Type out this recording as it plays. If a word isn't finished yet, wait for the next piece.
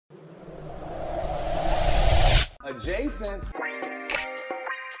Adjacent.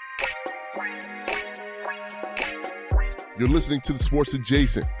 You're listening to the Sports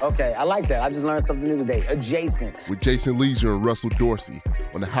Adjacent Okay, I like that. I just learned something new today. Adjacent. with Jason Leisure and Russell Dorsey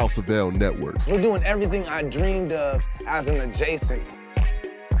on the House of L Network. We're doing everything I dreamed of as an adjacent.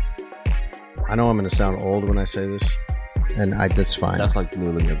 I know I'm going to sound old when I say this, and that's fine. That's like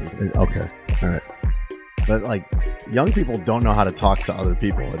literally everything. Okay, all right. But like, young people don't know how to talk to other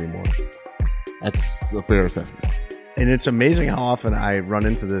people anymore. That's a fair assessment. And it's amazing how often I run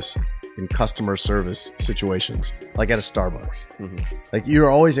into this in customer service situations, like at a Starbucks. Mm-hmm. Like, you're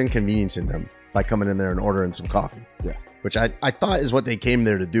always inconveniencing them by coming in there and ordering some coffee. Yeah. Which I thought is what they came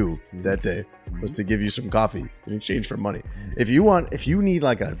there to do that day, was to give you some coffee in exchange for money. If you need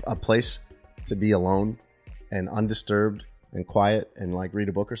like a place to be alone and undisturbed and quiet and like read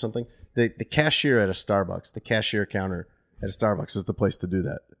a book or something, the cashier at a Starbucks, the cashier counter at a Starbucks is the place to do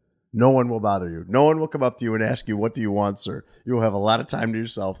that. No one will bother you. No one will come up to you and ask you, "What do you want, sir?" You will have a lot of time to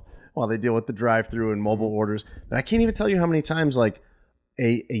yourself while they deal with the drive-through and mobile orders. But I can't even tell you how many times like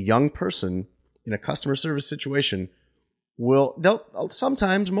a young person in a customer service situation they'll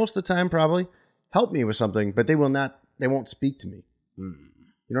sometimes, most of the time probably, help me with something, but they won't speak to me. You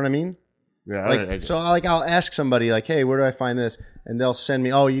know what I mean? Yeah. I'll ask somebody like, "Hey, where do I find this?" And they'll send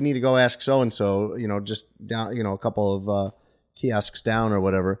me, "Oh, you need to go ask so-and-so, just down, a couple of kiosks down or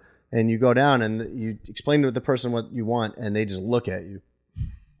whatever." And you go down and you explain to the person what you want, and they just look at you.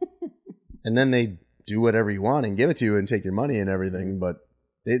 And then they do whatever you want and give it to you and take your money and everything, but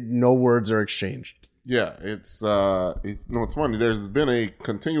no words are exchanged. Yeah, it's funny. There's been a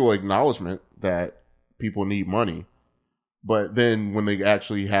continual acknowledgement that people need money, but then when they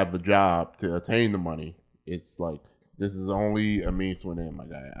actually have the job to attain the money, it's like, this is only a means to an end, my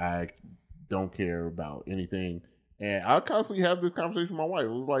guy. I don't care about anything. And I constantly have this conversation with my wife.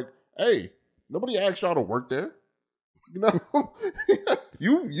 It was like, hey, nobody asked y'all to work there.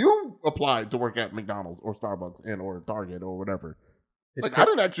 You applied to work at McDonald's or Starbucks or Target or whatever. I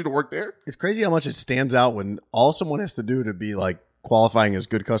didn't ask you to work there. It's crazy how much it stands out when all someone has to do to be like qualifying as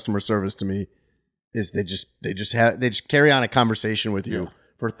good customer service to me is they just carry on a conversation with you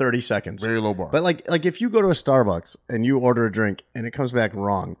for 30 seconds. Very low bar. But like if you go to a Starbucks and you order a drink and it comes back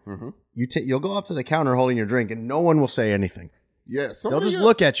wrong, you'll go up to the counter holding your drink and no one will say anything. Yeah, they'll just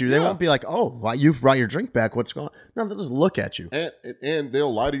look at you. They won't be like, "Oh, why you've brought your drink back? What's going on?" No, they'll just look at you. And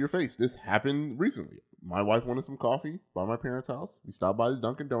they'll lie to your face. This happened recently. My wife wanted some coffee by my parents' house. We stopped by the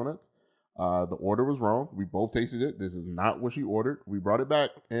Dunkin' Donuts. The order was wrong. We both tasted it. This is not what she ordered. We brought it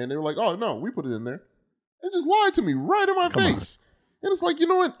back, and they were like, "Oh, no, we put it in there." They just lied to me right in my face. And it's like, you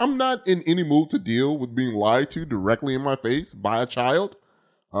know what? I'm not in any mood to deal with being lied to directly in my face by a child.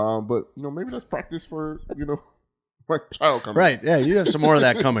 But, maybe that's practice for, my child coming. Right, yeah, you have some more of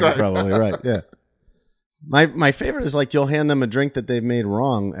that coming probably, right, yeah. My favorite is like you'll hand them a drink that they've made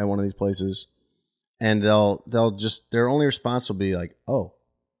wrong at one of these places, and they'll just, their only response will be like, "Oh,"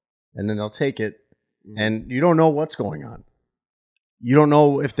 and then they'll take it, and you don't know what's going on. You don't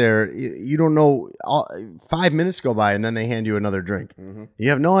know if you don't know. 5 minutes go by, and then they hand you another drink. You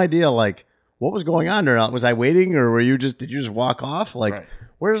have no idea like what was going on there. Was I waiting, or did you just walk off? Like,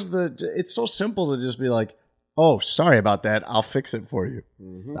 where's it's so simple to just be like, "Oh, sorry about that. I'll fix it for you."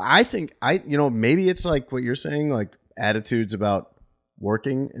 I think maybe it's like what you're saying, like attitudes about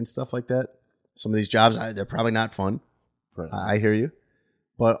working and stuff like that. Some of these jobs, they're probably not fun. Right. I hear you.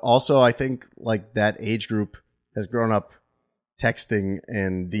 But also I think like that age group has grown up texting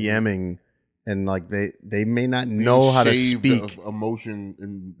and DMing, and like they may not know how to speak. Of emotion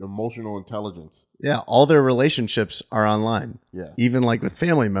and emotional intelligence. Yeah. All their relationships are online. Yeah. Even like with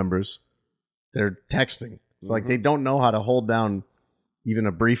family members, they're texting. It's like they don't know how to hold down even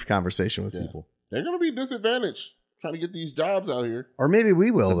a brief conversation with people. They're going to be disadvantaged trying to get these jobs out here. Or maybe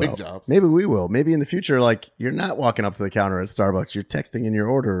we will, though. Big jobs. Maybe we will. Maybe in the future, like, you're not walking up to the counter at Starbucks. You're texting in your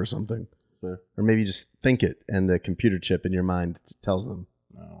order or something. That's fair. Or maybe you just think it, and the computer chip in your mind tells them.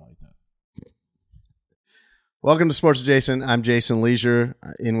 I don't like that. Welcome to Sports Adjacent. I'm Jason Leisure,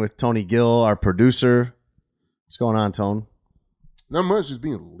 in with Tony Gill, our producer. What's going on, Tone? Not much, just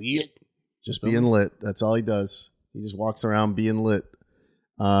being lit. Just being lit. That's all he does. He just walks around being lit.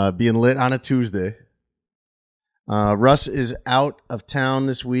 Being lit on a Tuesday. Russ is out of town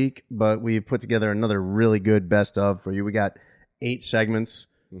this week, but we put together another really good best of for you. We got 8 segments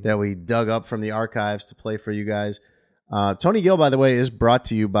that we dug up from the archives to play for you guys. Tony Gill, by the way, is brought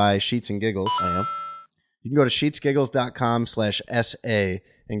to you by Sheets and Giggles. I am. You can go to sheetsgiggles.com/SA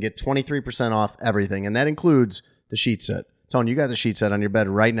and get 23% off everything, and that includes the sheet set. Tony, you got the sheet set on your bed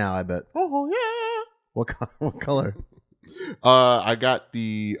right now, I bet. Oh, yeah. What color? I got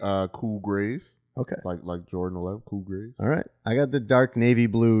the cool grays. Okay. Like Jordan 11, cool grays. All right. I got the dark navy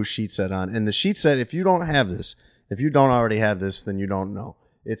blue sheet set on. And the sheet set, if you don't have this, if you don't already have this, then you don't know.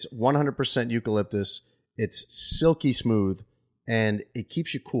 It's 100% eucalyptus. It's silky smooth, and it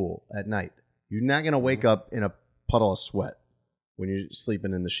keeps you cool at night. You're not going to wake up in a puddle of sweat when you're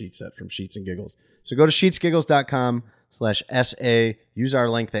sleeping in the sheet set from Sheets and Giggles. So go to sheetsgiggles.com/SA. Use our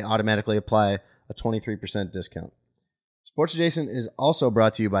link. They automatically apply a 23% discount. Sports Adjacent is also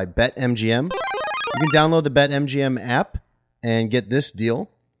brought to you by BetMGM. You can download the BetMGM app and get this deal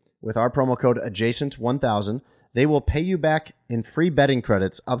with our promo code ADJACENT1000. They will pay you back in free betting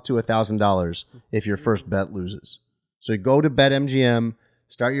credits up to $1,000 if your first bet loses. So you go to BetMGM,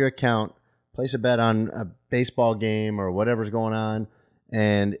 start your account, place a bet on a baseball game or whatever's going on,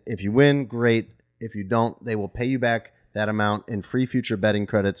 and if you win, great. If you don't, they will pay you back that amount in free future betting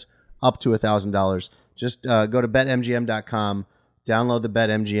credits up to $1,000. Just go to BetMGM.com, download the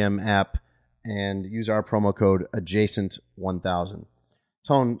BetMGM app, and use our promo code ADJACENT1000.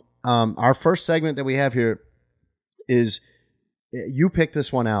 Tone, our first segment that we have here is you picked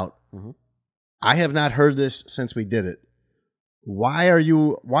this one out. Mm-hmm. I have not heard this since we did it. Why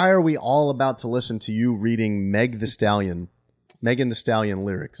are we all about to listen to you reading Megan Thee Stallion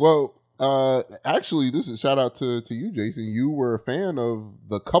lyrics? Well, actually, this is a shout out to you, Jason. You were a fan of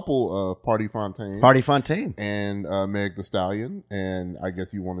the couple of Party Fontaine and Meg Thee Stallion, and I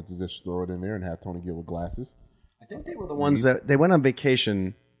guess you wanted to just throw it in there and have Tony Gill with glasses. I think they were the ones that they went on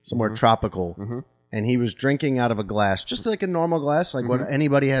vacation somewhere tropical. Mm-hmm. And he was drinking out of a glass, just like a normal glass, like what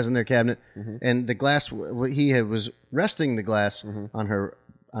anybody has in their cabinet. Mm-hmm. And the glass, was resting the glass on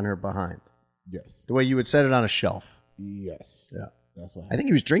her behind. Yes. The way you would set it on a shelf. Yes. Yeah. That's what I think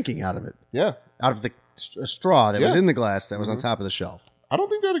he was drinking out of it. Yeah. Out of the straw that was in the glass that was on top of the shelf. I don't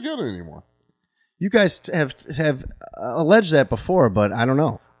think they're together anymore. You guys have alleged that before, but I don't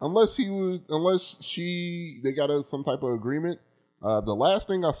know. Unless they got some type of agreement. The last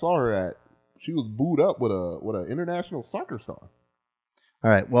thing I saw her at, she was booed up with an international soccer star. All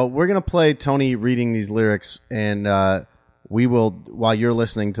right. Well, we're going to play Tony reading these lyrics, and we will, while you're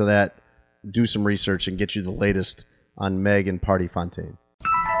listening to that, do some research and get you the latest on Meg and Party Fontaine.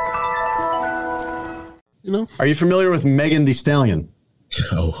 Are you familiar with Megan Thee Stallion?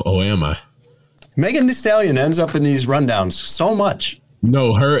 Oh, am I? Megan Thee Stallion ends up in these rundowns so much.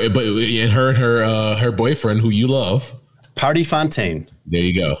 No, her and her boyfriend, who you love, Party Fontaine. There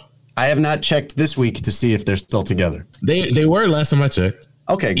you go. I have not checked this week to see if they're still together. They were last time I checked.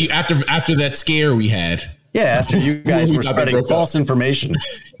 Okay. After that scare we had. Yeah, after you guys were spreading false information.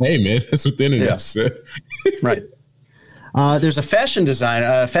 Hey, man, that's what the internet said. Right. There's a fashion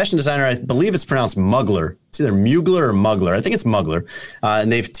designer, I believe it's pronounced Mugler. It's either Mugler or Mugler. I think it's Mugler. And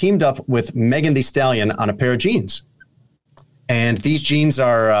they've teamed up with Megan Thee Stallion on a pair of jeans. And these jeans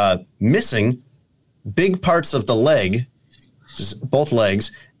are missing big parts of the leg, both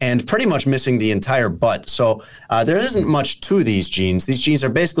legs, and pretty much missing the entire butt. So there isn't much to these jeans. These jeans are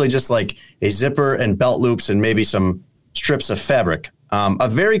basically just like a zipper and belt loops and maybe some strips of fabric. A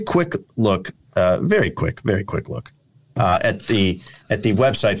very quick look, very quick look at the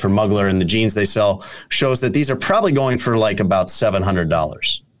website for Mugler and the jeans they sell shows that these are probably going for like about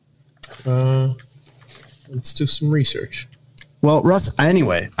 $700. Let's do some research. Well, Russ,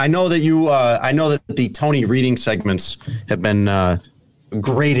 anyway, I know that the Tony reading segments have been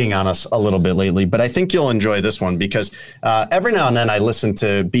grating on us a little bit lately, but I think you'll enjoy this one because every now and then I listen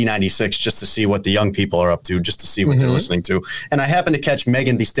to B96 just to see what the young people are up to, just to see what they're listening to. And I happen to catch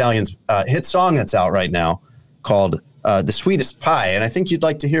Megan Thee Stallion's hit song that's out right now called The Sweetest Pie, and I think you'd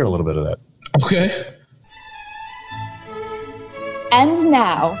like to hear a little bit of that. Okay. And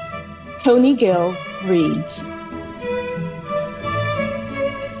now, Tony Gill reads.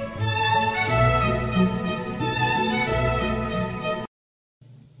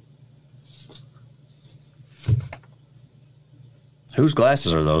 Whose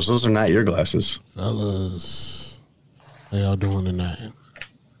glasses are those? Those are not your glasses. Fellas, how y'all doing tonight?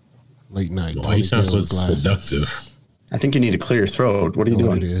 Late night. Why you sound so seductive? I think you need to clear your throat. What are you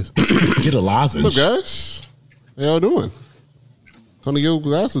doing? It is. Get a lozenge. What's up, guys? How y'all doing? Tony Gill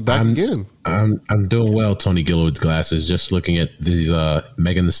glasses back again. I'm doing well, Tony Gill with glasses. Just looking at these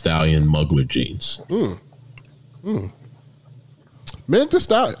Megan Thee Stallion Mugler jeans. Megan Thee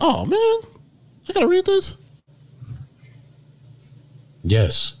Stallion. Oh man, I gotta read this.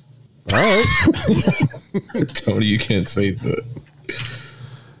 Yes. All right. Tony, you can't say that.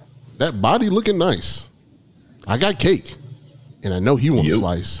 That body looking nice. I got cake, and I know he wants a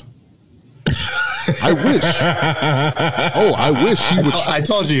slice. I wish. I wish he would. I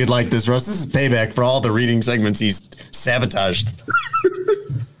told you you'd like this, Russ. This is payback for all the reading segments he's sabotaged.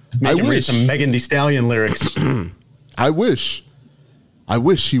 Make him read some Megan Thee Stallion lyrics. I wish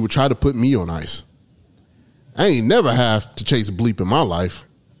she would try to put me on ice. I ain't never have to chase a bleep in my life.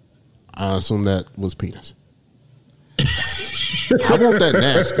 I assume that was penis. I want that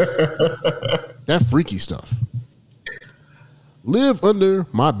nasty, that freaky stuff. Live under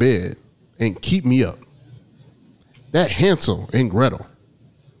my bed and keep me up. That Hansel and Gretel,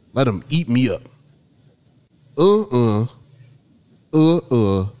 let them eat me up. Oh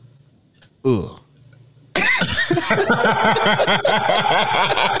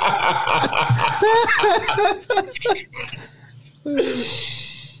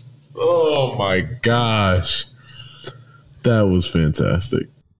my gosh. That was fantastic.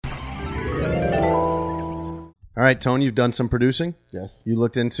 All right, Tony, you've done some producing. Yes. You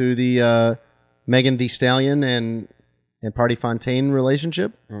looked into the Megan Thee Stallion and Party Fontaine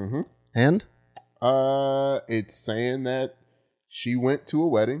relationship. Mm-hmm. And? It's saying that she went to a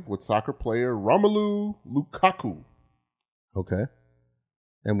wedding with soccer player Romelu Lukaku. Okay.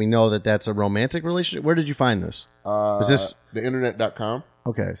 And we know that that's a romantic relationship. Where did you find this? Is this the internet.com?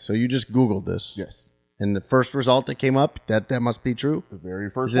 Okay, so you just Googled this. Yes. And the first result that came up, that must be true? The very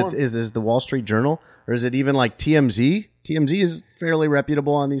first one. one. Is this the Wall Street Journal? Or is it even like TMZ? TMZ is fairly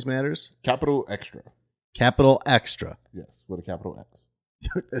reputable on these matters. Capital Extra. Capital Extra. Yes, with a capital X.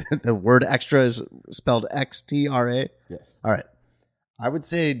 The word extra is spelled XTRA? Yes. All right. I would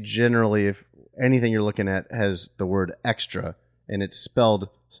say generally if anything you're looking at has the word extra and it's spelled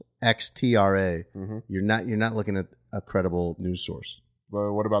XTRA, you're not looking at a credible news source.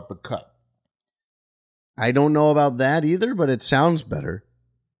 But what about the cut? I don't know about that either, but it sounds better.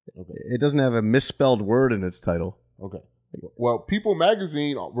 Okay. It doesn't have a misspelled word in its title. Okay. Well, People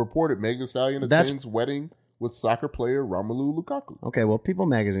Magazine reported Megan Thee Stallion attends wedding with soccer player Romelu Lukaku. Okay, well, People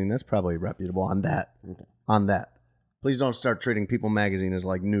Magazine, that's probably reputable on that. Okay. On that. Please don't start treating People Magazine as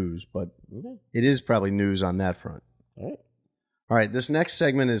like news, but it is probably news on that front. All right. All right, this next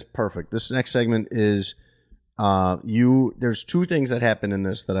segment is perfect. This next segment is there's two things that happen in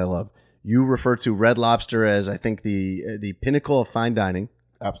this that I love. You refer to Red Lobster as, I think, the pinnacle of fine dining.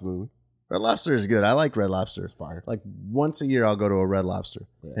 Absolutely. Red Lobster is good. I like Red Lobster. It's fire. Like once a year, I'll go to a Red Lobster.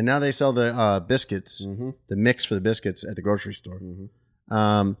 Yeah. And now they sell the biscuits, the mix for the biscuits at the grocery store.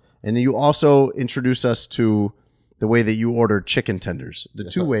 And then you also introduce us to the way that you order chicken tenders. The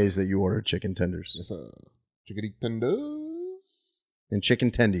two ways that you order chicken tenders. Yes, chickadee tenders. And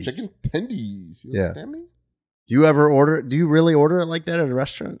chicken tendies. Chicken tendies. You understand me? Do you really order it like that at a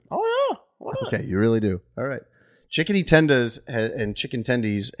restaurant? Oh, yeah. Why not? Okay, you really do. All right. Chickadee tendas and chicken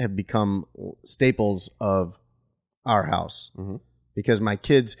tendies have become staples of our house because my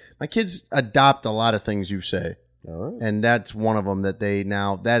kids adopt a lot of things you say. All right. And that's one of them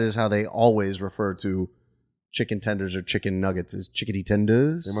that is how they always refer to chicken tenders or chicken nuggets is chickadee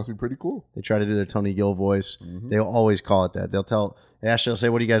tenders. They must be pretty cool. They try to do their Tony Gill voice. They'll always call it that. Ashley will say,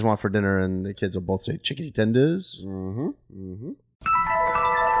 "What do you guys want for dinner?" And the kids will both say chickadee tenders.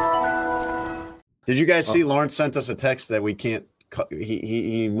 Did you guys see Lawrence sent us a text that we can't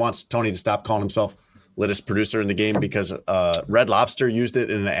he wants Tony to stop calling himself latest producer in the game because Red Lobster used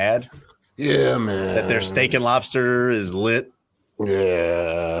it in an ad? Yeah, man. That their steak and lobster is lit.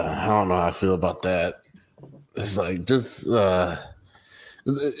 Yeah, I don't know how I feel about that. It's like just Red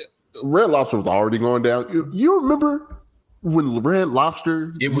Lobster was already going down. You remember when Red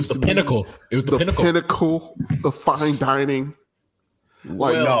Lobster? It was the pinnacle. It was the pinnacle of fine dining.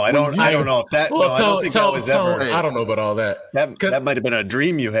 Like, well, no, I don't know if that. Well, I don't think that was ever. I don't know about all that. That might have been a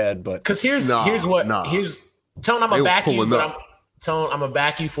dream you had, but because here's Tone. I'm gonna back you, but I'm gonna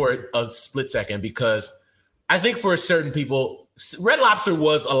back you for a split second because I think for certain people, Red Lobster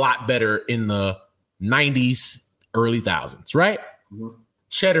was a lot better in the 90s, early thousands, right?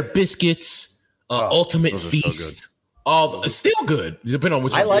 Cheddar biscuits, Ultimate Feast, still good. Depending on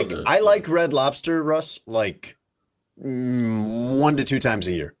which I like Red Lobster, Russ. Like 1 to 2 times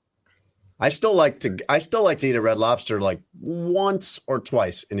a year. I still like to eat a Red Lobster like once or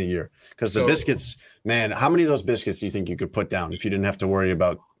twice in a year because the biscuits, man, how many of those biscuits do you think you could put down if you didn't have to worry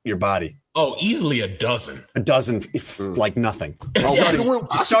about your body? Oh, easily a dozen. A dozen, like nothing.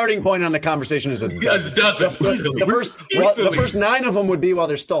 Starting point on the conversation is a dozen. The first 9 of them would be while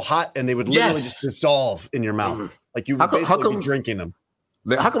they're still hot, and they would literally just dissolve in your mouth. Like you would basically be drinking them.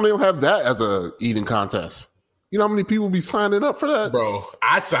 How come they don't have that as a eating contest? You know how many people be signing up for that? Bro,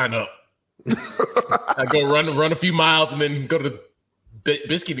 I'd sign up. I'd go run a few miles and then go to the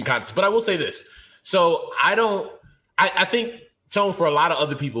biscuit eating contest. But I will say this. So I think, Tone, for a lot of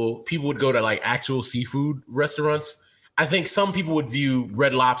other people would go to like actual seafood restaurants. I think some people would view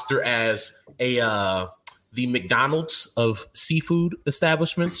Red Lobster as a the McDonald's of seafood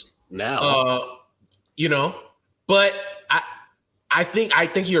establishments now. But I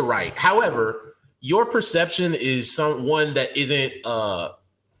think you're right. However, your perception is one that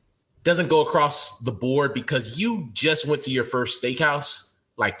doesn't go across the board because you just went to your first steakhouse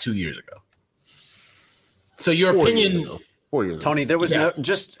like 2 years ago. So your opinion, 4 years ago. Tony, there was no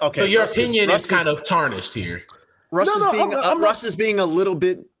just okay. So your opinion is kind of tarnished here. Russ is being a little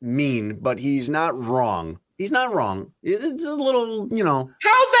bit mean, but he's not wrong. He's not wrong. It's a little, How's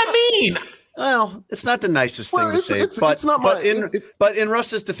that mean? Well, it's not the nicest thing to say. But in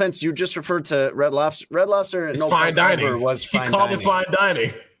Russ's defense, you just referred to Red Lobster. Red Lobster it's fine dining. Was fine he called dining. it fine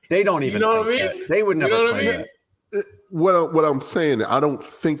dining. They don't even. You know what I mean? That. They would never claim that. What I'm saying, I don't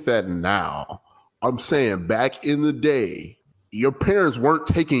think that now. I'm saying back in the day, your parents weren't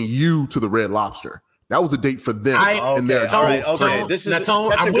taking you to the Red Lobster. That was a date for them. Okay. That's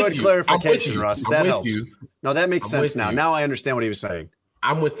a good clarification, Russ. That helps. No, that makes sense now. Now I understand what he was saying.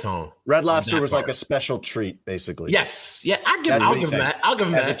 I'm with Tone. Red Lobster was like a special treat, basically. Yes. Yeah, I'll give him that. I'll give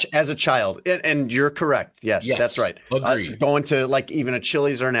him that. As a child. And you're correct. Yes, that's right. Agreed. Going to like even a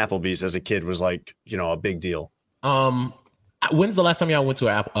Chili's or an Applebee's as a kid was like, a big deal. When's the last time y'all went to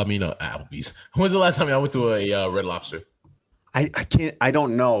Applebee's? When's the last time y'all went to a Red Lobster? I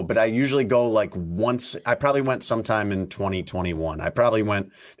don't know, but I usually go like once. I probably went sometime in 2021. There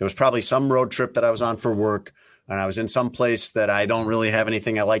was probably some road trip that I was on for work, and I was in some place that I don't really have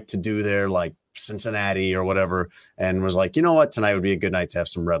anything I like to do there, like Cincinnati or whatever, and was like, you know what, tonight would be a good night to have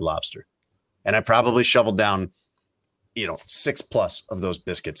some Red Lobster. And I probably shoveled down, 6+ of those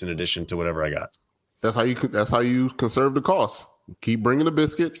biscuits in addition to whatever I got. That's how you conserve the cost. Keep bringing the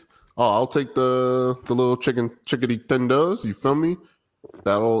biscuits. Oh, I'll take the little chickadee tenders. You feel me?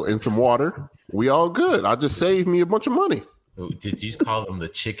 And some water. We all good. I just saved me a bunch of money. Did you call them the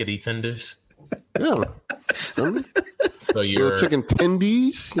chickadee tenders? Yeah. Feel me? So you're chicken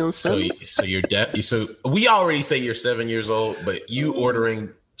tendies. You understand? So we already say you're 7 years old, but you ordering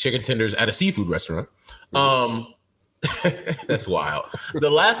chicken tenders at a seafood restaurant. That's wild. The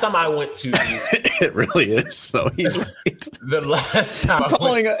last time I went to it really is. So he's right. The last time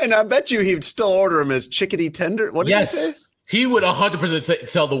and I bet you he'd still order him as chickadee tender. What did he say? He would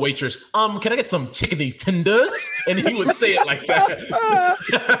 100% tell the waitress, can I get some chickadee tenders? And he would say it like that.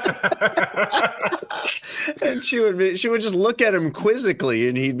 And she would just look at him quizzically,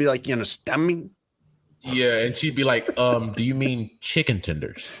 and he'd be like, you understand me? Yeah, and she'd be like, do you mean chicken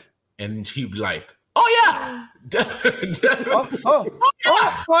tenders? And she'd be like, oh yeah.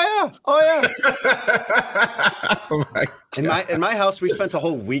 In my house, we spent a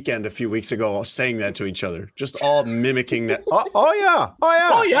whole weekend a few weeks ago saying that to each other, just all mimicking that. Oh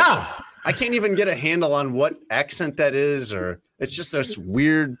yeah. I can't even get a handle on what accent that is, or it's just this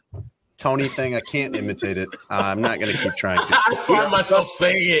weird Tony thing. I can't imitate it. I'm not going to keep trying to. I find myself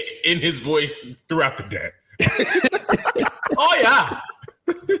saying it in his voice throughout the day. Oh yeah.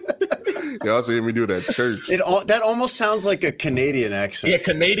 You also hear me do that at church. That almost sounds like a Canadian accent. Yeah,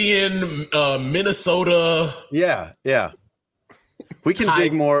 Canadian, Minnesota. Yeah. We can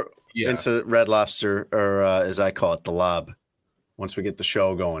dig more into Red Lobster, or as I call it, the lob, once we get the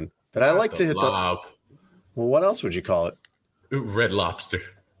show going. But I like to hit lob. Well, what else would you call it? Red Lobster.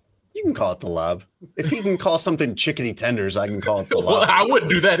 You can call it the lob. If you can call something chickadee tenders, I can call it the lob. Well, I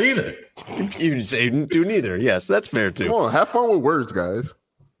wouldn't do that either. You say do neither. Yes, that's fair too. Come on, have fun with words, guys.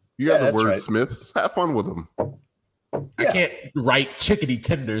 You guys are wordsmiths. Right. Have fun with them. I can't write chickadee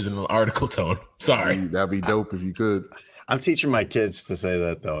tenders in an article, Tone. Sorry. That'd be dope if you could. I'm teaching my kids to say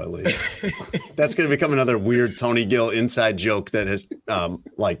that, though, at least. That's going to become another weird Tony Gill inside joke that has,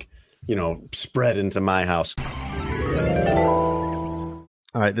 spread into my house.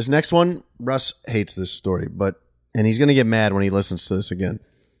 All right, this next one, Russ hates this story, and he's going to get mad when he listens to this again.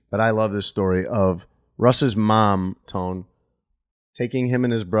 But I love this story of Russ's mom, Tone, taking him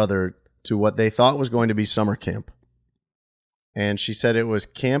and his brother to what they thought was going to be summer camp. And she said it was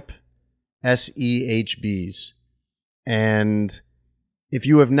Camp SEHBs. And if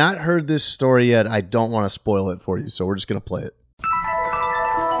you have not heard this story yet, I don't want to spoil it for you, so we're just going to play it.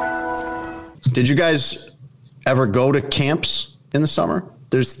 Did you guys ever go to camps in the summer?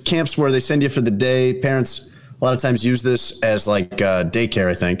 There's camps where they send you for the day. Parents a lot of times use this as like daycare,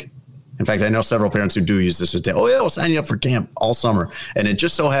 I think. In fact, I know several parents who do use this as day. Oh, yeah, we'll sign you up for camp all summer. And it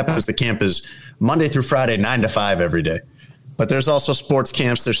just so happens the camp is Monday through Friday, 9 to 5 every day. But there's also sports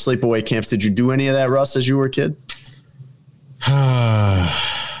camps. There's sleepaway camps. Did you do any of that, Russ, as you were a kid?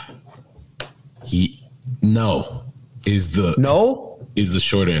 No is the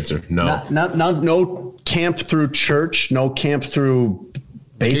short answer. No. No camp through church. No camp through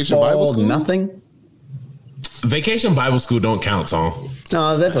baseball. Nothing. Vacation Bible school don't count, Tom.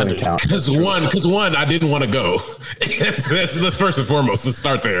 No, that doesn't count. Because one, I didn't want to go. that's the first and foremost. Let's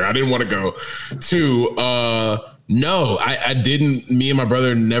start there. I didn't want to go. Two, no, I didn't. Me and my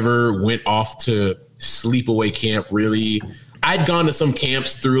brother never went off to sleepaway camp. Really, I'd gone to some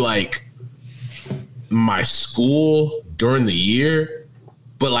camps through like my school during the year,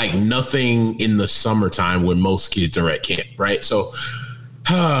 but like nothing in the summertime when most kids are at camp, right? So,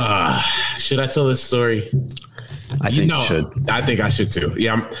 should I tell this story? I think you should. I think I should too.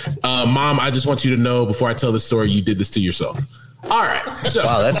 Yeah. Mom, I just want you to know before I tell the story, you did this to yourself. All right. So,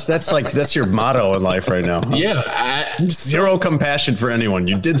 wow, that's your motto in life right now. Huh? Yeah. Zero compassion for anyone.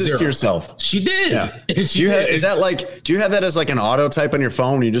 You did this to yourself. She did. Yeah. Do you have that as like an auto type on your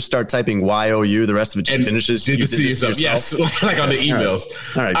phone? When you just start typing YOU, the rest of it just finishes. Did this to yourself. Yes. Like on the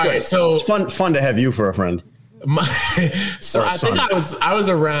emails. All right. Good. So it's fun to have you for a friend. I think I was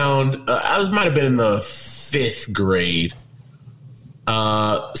around. I might have been in the 5th grade.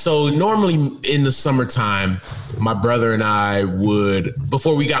 So normally in the summertime, my brother and I would,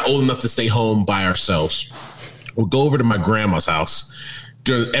 before we got old enough to stay home by ourselves, we'd go over to my grandma's house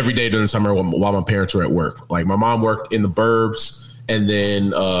every day during the summer while my parents were at work. Like my mom worked in the burbs, and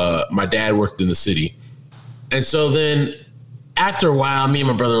then my dad worked in the city. And so then after a while, me and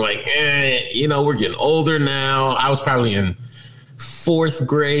my brother were like, we're getting older now. I was probably in 4th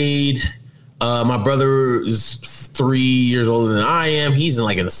grade. My brother is 3 years older than I am. He's in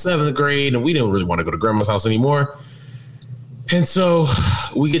the 7th grade, and we didn't really want to go to grandma's house anymore. And so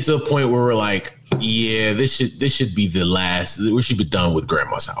we get to a point where we're like, yeah, this should be the last. We should be done with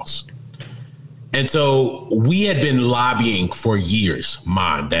grandma's house. And so we had been lobbying for years.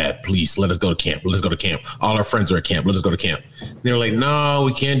 Mom, Dad, please let us go to camp. Let's go to camp. All our friends are at camp. Let us go to camp. And they were like, no,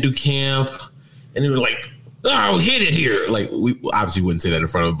 we can't do camp. And they were like, oh, hit it here. Like, we obviously wouldn't say that in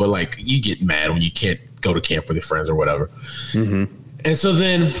front of them, but you get mad when you can't go to camp with your friends or whatever. Mm-hmm. And so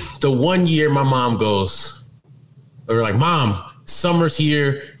then the one year my mom goes, we're like, Mom, summer's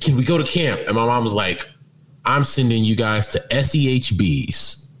here. Can we go to camp? And my mom was like, I'm sending you guys to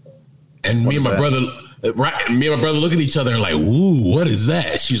SEHBs. And me and my brother look at each other and like, ooh, what is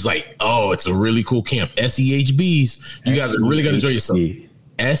that? She's like, oh, it's a really cool camp. SEHBs. You guys are really going to enjoy yourself.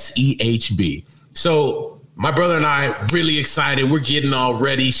 SEHB. So my brother and I really excited. We're getting all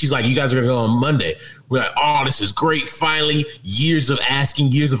ready. She's like, you guys are going to go on Monday. We're like, oh, this is great. Finally, years of asking,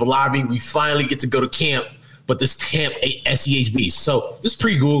 years of lobbying. We finally get to go to camp. But this camp ain't SEHB. So this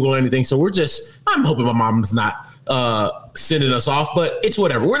pre-Google or anything. So I'm hoping my mom's not sending us off, but it's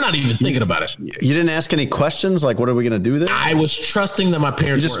whatever. We're not even thinking about it. You didn't ask any questions? Like, what are we going to do there? I was trusting that my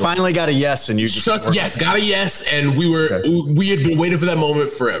parents finally got a yes, and you got a yes. And we had been waiting for that moment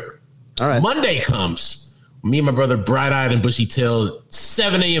forever. All right. Monday comes. Me and my brother, bright-eyed and bushy-tailed,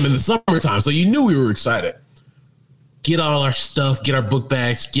 7 a.m. in the summertime. So you knew we were excited. Get all our stuff, get our book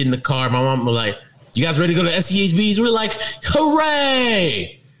bags, get in the car. My mom was like, you guys ready to go to SEHBs? We're like,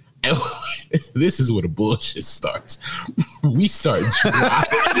 hooray! And this is where the bullshit starts. We start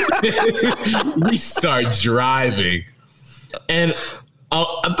driving. And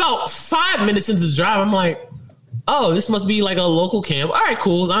about 5 minutes into the drive, I'm like, oh, this must be like a local camp. All right,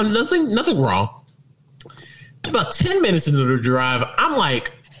 cool. Nothing wrong. About 10 minutes into the drive, I'm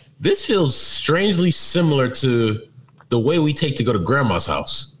like, this feels strangely similar to the way we take to go to grandma's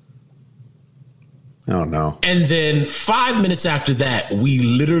house. Oh, no. And then 5 minutes after that, we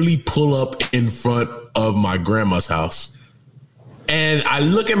literally pull up in front of my grandma's house. And I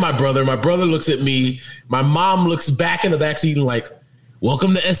look at my brother. My brother looks at me. My mom looks back in the backseat and like,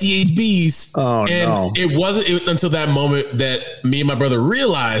 welcome to SEHBs. Oh, and no. It wasn't until that moment that me and my brother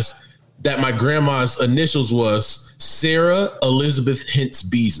realized that my grandma's initials was Sarah Elizabeth Hintz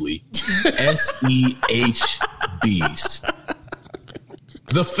Beasley. SEHBs.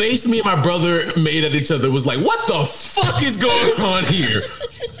 The face me and my brother made at each other was like, what the fuck is going on here?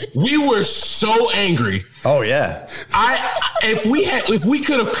 We were so angry. Oh, yeah. If we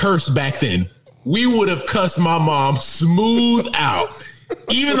could have cursed back then, we would have cussed my mom smooth out.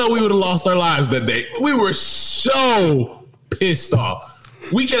 Even though we would have lost our lives that day. We were so pissed off.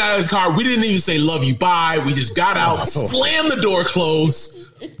 We get out of his car. We didn't even say love you, bye. We just got out, slammed the door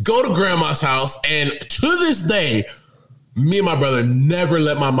closed, go to grandma's house. And to this day, me and my brother never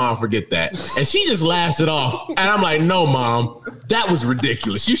let my mom forget that. And she just laughs it off. And I'm like, no, Mom, that was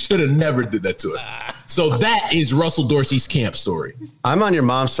ridiculous. You should have never did that to us. So that is Russell Dorsey's camp story. I'm on your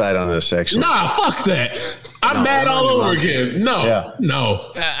mom's side on this, actually. Nah, fuck that. I'm mad all over again.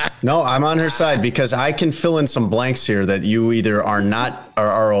 No, I'm on her side because I can fill in some blanks here that you either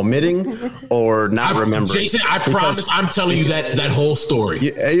are omitting or not remembering. Jason, I promise I'm telling you that whole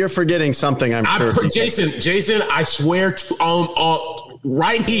story. You're forgetting something, I'm sure. Jason, I swear to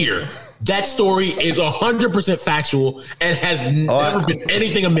right here, that story is 100% factual and has never been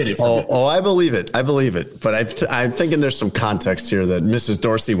anything omitted from it. I believe it. But I'm thinking there's some context here that Mrs.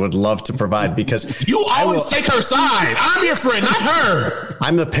 Dorsey would love to provide because you always take her side. I'm your friend, not her.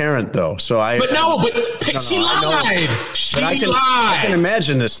 I'm the parent, though, so she lied. I can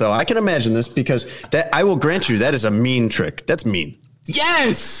imagine this, though. I can imagine this because that I will grant you that is a mean trick. That's mean.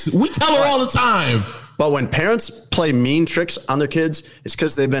 Yes, we tell her all the time. But when parents play mean tricks on their kids, it's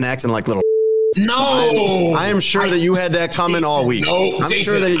because they've been acting like little. No, I am sure that you had that coming all week. I'm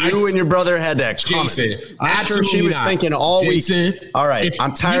sure that you and your brother had that coming. I'm sure she was thinking all week. All right,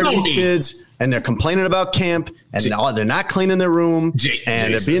 I'm tired of these kids, and they're complaining about camp, and they're not cleaning their room,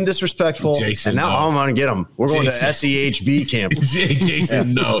 and they're being disrespectful. And now I'm going to get them. We're going to SEHB camp.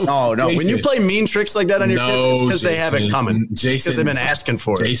 Jason, no. No. Jason, when you play mean tricks like that on your kids, it's because they have it coming. Because they've been asking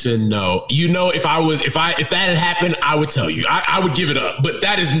for it. Jason, no. You know, if that had happened, I would tell you. I would give it up. But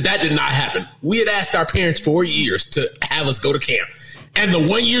that did not happen. We had asked our parents for years to have us go to camp. And the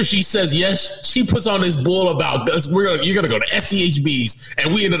 1 year she says yes, she puts on this bull about us. You're going to go to SEHBs.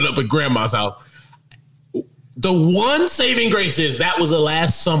 And we ended up at grandma's house. The one saving grace is that was the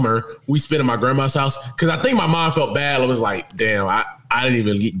last summer we spent at my grandma's house. Because I think my mom felt bad. I was like, damn, I didn't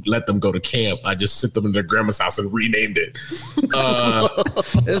even let them go to camp. I just sent them in their grandma's house and renamed it.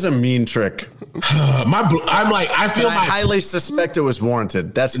 It's a mean trick. I highly suspect it was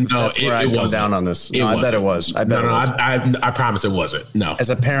warranted. That's where I come down on this. I bet it was. I promise it wasn't. No. As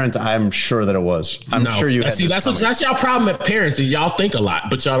a parent, I'm sure that it was. I'm sure you had that's y'all problem at parents. Y'all think a lot,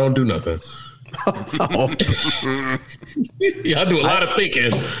 but y'all don't do nothing. Y'all do a lot of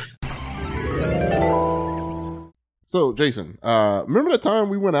thinking. So, Jason, remember the time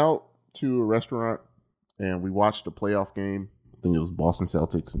we went out to a restaurant and we watched a playoff game? I think it was Boston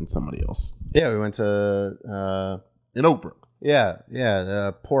Celtics and somebody else. Yeah, we went to in Oak Brook. Yeah,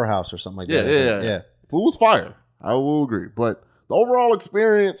 the Poorhouse or something like that. Yeah. Food was fire. I will agree, but the overall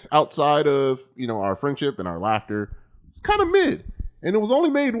experience outside of our friendship and our laughter was kind of mid, and it was only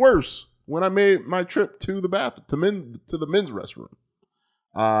made worse when I made my trip to the to the men's restroom.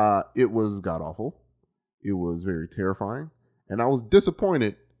 It was god awful. It was very terrifying, and I was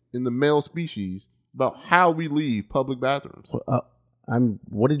disappointed in the male species about how we leave public bathrooms.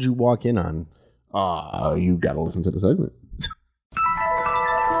 What did you walk in on? You got to listen to the segment.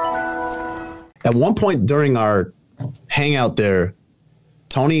 At one point during our hangout there,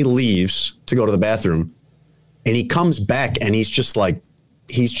 Tony leaves to go to the bathroom, and he comes back, and he's just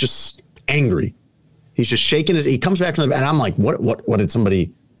angry. He's just shaking he comes back from and I'm like, what did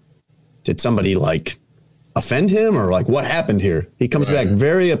somebody like offend him or like what happened here? He comes back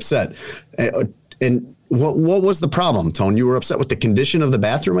very upset. And what was the problem, Tone? You were upset with the condition of the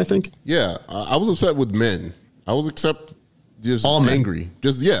bathroom, I think? Yeah, I was upset with men. I was just all angry.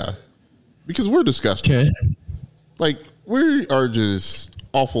 Because we're disgusting. Okay. Like, we are just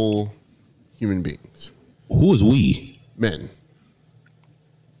awful human beings. Who is we? Men.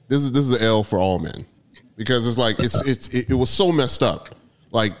 This is an L for all men. Because it's like it was so messed up.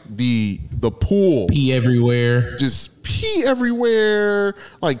 Like the pool, pee everywhere, just pee everywhere,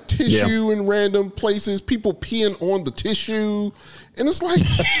 like tissue in random places, people peeing on the tissue, and it's like,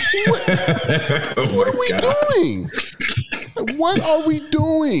 what are we doing? What are we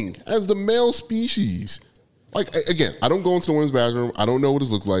doing as the male species? Like, again, I don't go into the women's bathroom. I don't know what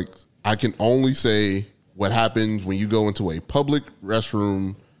this looks like. I can only say what happens when you go into a public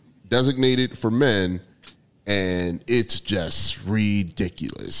restroom designated for men. And it's just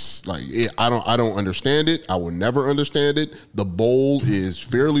ridiculous. Like, I don't understand it. I will never understand it. The bowl is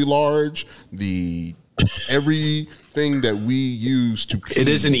fairly large. Everything that we use to pee, it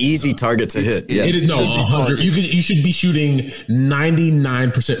is an easy target to hit. It is 100. You should be shooting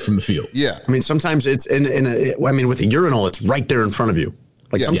 99% from the field. Yeah, I mean sometimes it's with a urinal, it's right there in front of you.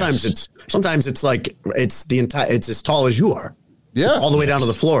 Like sometimes it's like it's as tall as you are. Yeah, it's all the way down to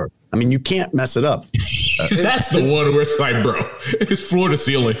the floor. I mean, you can't mess it up. That's the one where it's like, bro, it's floor to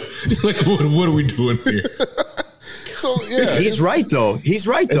ceiling. Like, what are we doing here? So, yeah. He's right, though. He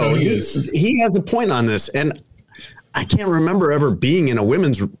has a point on this. And I can't remember ever being in a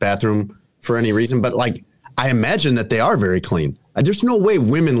women's bathroom for any reason, but, like, I imagine that they are very clean. There's no way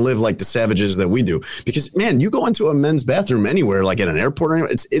women live like the savages that we do. Because, man, you go into a men's bathroom anywhere, like at an airport or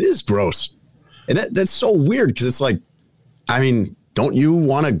anywhere, it is gross. And that's so weird because it's like, I mean, don't you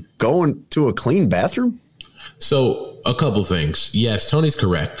want to go into a clean bathroom? So a couple things. Yes, Tony's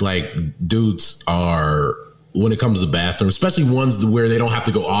correct. Like dudes are, when it comes to bathrooms, especially ones where they don't have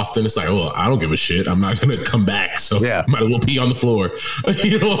to go often, it's like, oh, I don't give a shit. I'm not going to come back. So I might as well pee on the floor.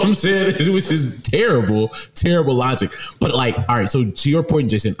 You know what I'm saying? Which is terrible, terrible logic. But like, all right. So to your point,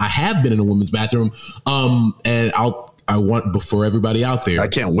 Jason, I have been in a women's bathroom. And I want, before everybody out there, I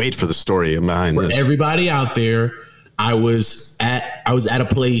can't wait for the story behind this. Everybody out there, I was at a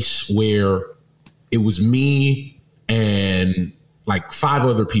place where it was me and like 5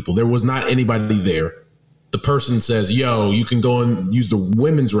 other people. There was not anybody there. The person says, yo, you can go and use the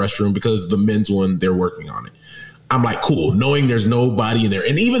women's restroom because the men's one, they're working on it. I'm like, cool, knowing there's nobody in there.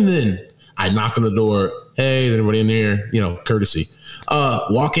 And even then, I knock on the door. Hey, is anybody in there? You know, courtesy.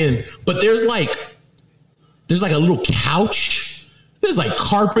 Walk in. But there's like a little couch. There's like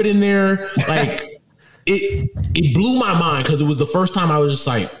carpet in there. Like it blew my mind because it was the first time I was just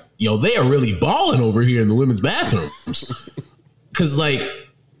like, yo, they are really balling over here in the women's bathrooms. Because like,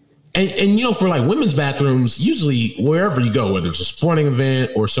 and you know, for like women's bathrooms, usually wherever you go, whether it's a sporting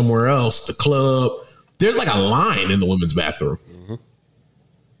event or somewhere else, the club, there's like a line in the women's bathroom. Mm-hmm.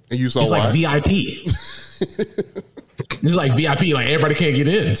 And you saw it's like VIP. It's like VIP, like everybody can't get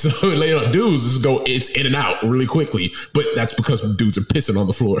in. So you know, dudes just go, it's in and out really quickly. But that's because dudes are pissing on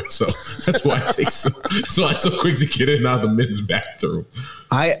the floor. So that's why it takes so quick to get in and out of the men's bathroom.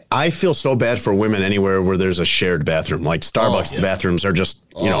 I feel so bad for women anywhere where there's a shared bathroom. Like Starbucks, the bathrooms are just,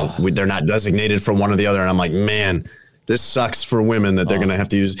 you know, they're not designated for one or the other. And I'm like, man, this sucks for women that they're going to have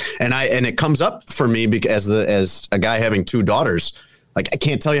to use. And it comes up for me because as a guy having 2 daughters, like I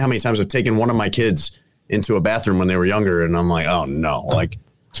can't tell you how many times I've taken one of my kids into a bathroom when they were younger. And I'm like, oh no, like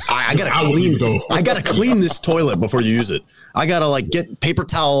I gotta clean this toilet before you use it. I gotta like get paper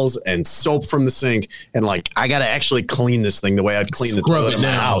towels and soap from the sink. And like, I gotta actually clean this thing the way I'd clean the toilet in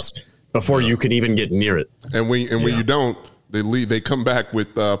my house before you can even get near it. And when you don't, they come back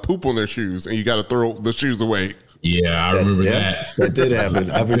with poop on their shoes and you got to throw the shoes away. Yeah. I remember that. That did happen.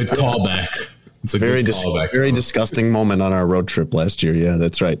 Good callback. It's a very good callback. Very disgusting moment on our road trip last year. Yeah,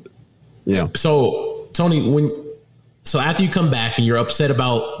 that's right. Yeah. So Tony, so after you come back and you're upset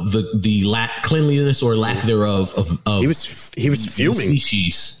about the cleanliness or lack thereof of he was fuming.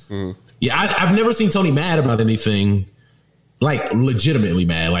 Species. Mm. Yeah, I've never seen Tony mad about anything, like legitimately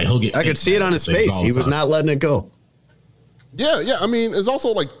mad. Like I could see it on his face. He was not letting it go. Yeah. I mean, it's also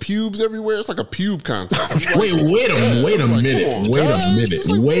like pubes everywhere. It's like a pube contest. Like, wait a minute. Wait a minute.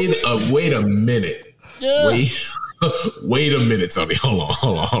 Yeah. Wait a minute, Tony. Hold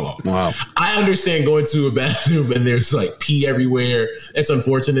on. Wow. I understand going to a bathroom and there's like pee everywhere. It's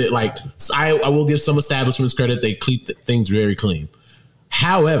unfortunate. Like I will give some establishments credit. They keep things very clean.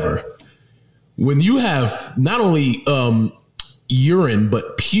 However, when you have not only urine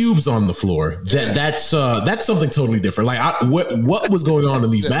but pubes on the floor, that's something totally different. Like what was going on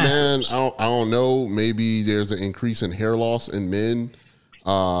in these bathrooms? Man, I don't know. Maybe there's an increase in hair loss in men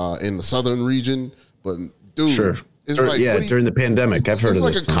in the southern region, but dude. Sure. It's like, during the pandemic, I've heard of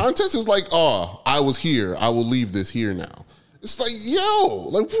this. It's like a contest. It's like, I was here. I will leave this here now. It's like, yo,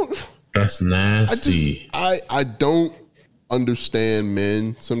 like that's nasty. I don't understand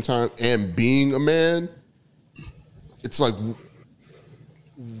men sometimes, and being a man, it's like,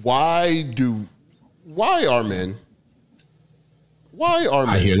 why are men?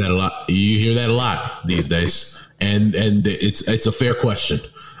 I hear that a lot. You hear that a lot these days, and it's a fair question.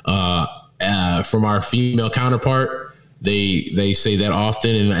 From our female counterpart, they say that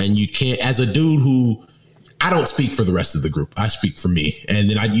often, and you can't, as a dude who, I don't speak for the rest of the group, I speak for me, and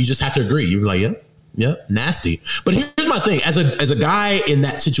then you just have to agree. You're like, yeah, nasty. But here's my thing: as a guy in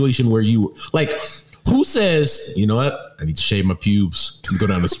that situation where you like, who says, you know what, I need to shave my pubes, go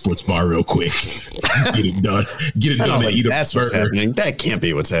down to the sports bar real quick, get it done, and eat that's a burger. What's happening. That can't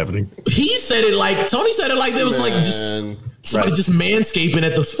be what's happening. He said it like Tony said it like there was like just. Somebody just manscaping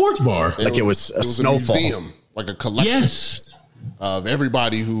at the sports bar. Like it was a snowfall. Museum, like a collection of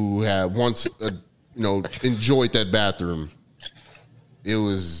everybody who had once, enjoyed that bathroom. It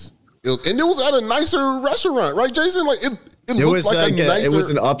was at a nicer restaurant, right, Jason? Like it was like a nicer. It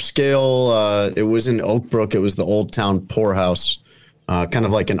was an upscale. It was in Oak Brook. It was the Old Town Poorhouse, kind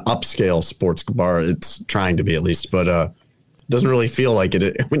of like an upscale sports bar. It's trying to be at least, but doesn't really feel like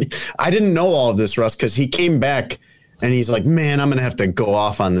it. I didn't know all of this, Russ, because he came back. And he's like, man, I'm going to have to go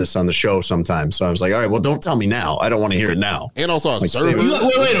off on this on the show sometime. So I was like, all right, well, don't tell me now. I don't want to hear it now. And also, wait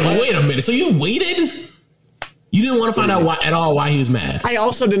a minute. So you waited? You didn't want to find out why he was mad. I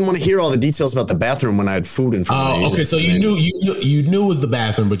also didn't want to hear all the details about the bathroom when I had food in front of me. Oh, okay. So you knew it was the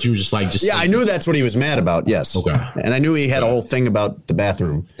bathroom, but you were just like, I knew that's what he was mad about. Yes. Okay. And I knew he had a whole thing about the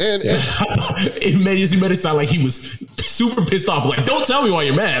bathroom. And it made it sound like he was super pissed off. Like, don't tell me why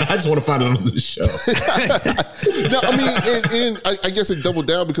you're mad. I just want to find out on the show. No, I mean, and I guess it doubled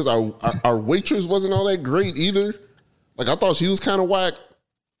down because our waitress wasn't all that great either. Like, I thought she was kind of whack.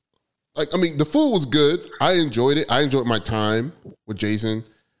 Like, I mean, the food was good. I enjoyed it. I enjoyed my time with Jason.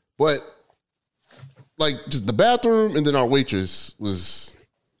 But, like, just the bathroom and then our waitress was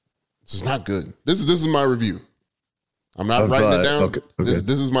just not good. This is my review. I'm not writing it down. Okay.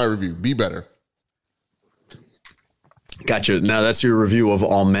 This is my review. Be better. Gotcha. Now, that's your review of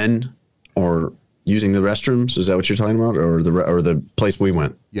all men or using the restrooms? Is that what you're talking about? Or the place we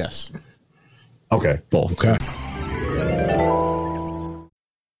went? Yes. Okay, both. Okay.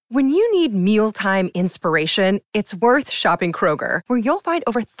 When you need mealtime inspiration, it's worth shopping Kroger, where you'll find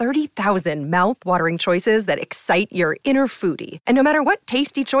over 30,000 mouth-watering choices that excite your inner foodie. And no matter what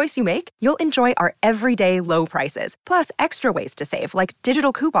tasty choice you make, you'll enjoy our everyday low prices, plus extra ways to save, like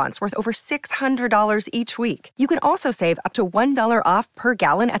digital coupons worth over $600 each week. You can also save up to $1 off per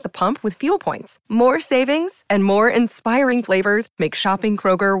gallon at the pump with fuel points. More savings and more inspiring flavors make shopping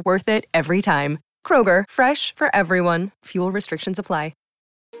Kroger worth it every time. Kroger, fresh for everyone. Fuel restrictions apply.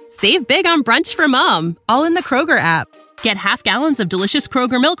 Save big on brunch for mom, all in the Kroger app. Get half gallons of delicious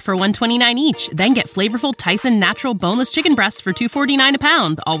Kroger milk for $1.29 each. Then get flavorful Tyson natural boneless chicken breasts for $2.49 a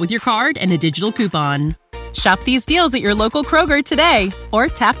pound, all with your card and a digital coupon. Shop these deals at your local Kroger today, or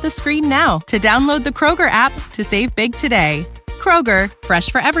tap the screen now to download the Kroger app to save big today. Kroger,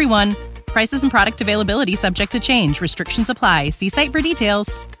 fresh for everyone. Prices and product availability subject to change. Restrictions apply. See site for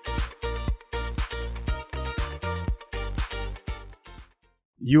details.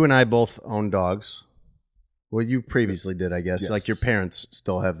 You and I both own dogs. Well, you previously did, I guess. Yes. Like your parents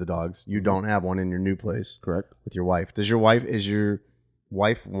still have the dogs. You don't have one in your new place. Correct. With your wife. Is your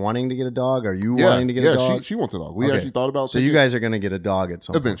wife wanting to get a dog? Are you wanting to get a dog? Yeah, she wants a dog. We actually thought about So you guys are going to get a dog at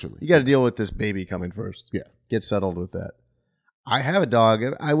some point. Eventually. You got to deal with this baby coming first. Yeah. Get settled with that. I have a dog.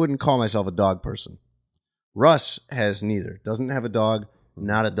 I wouldn't call myself a dog person. Russ has neither. Doesn't have a dog.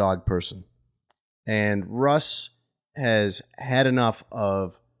 Not a dog person. And Russ has had enough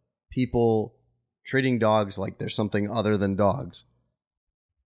of people treating dogs like they're something other than dogs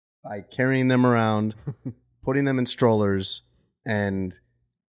by carrying them around, putting them in strollers, and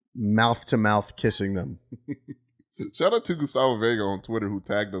mouth-to-mouth kissing them. Shout out to Gustavo Vega on Twitter who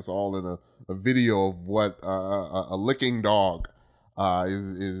tagged us all in a video of what a licking dog is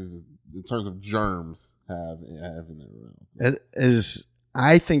in terms of germs have in their mouth. It is.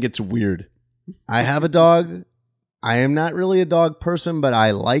 I think it's weird. I have a dog. I am not really a dog person, but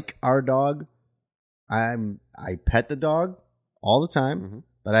I like our dog. I pet the dog all the time,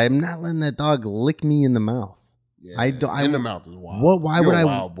 but I'm not letting that dog lick me in the mouth. Yeah, in the mouth is wild. Why You're would a I?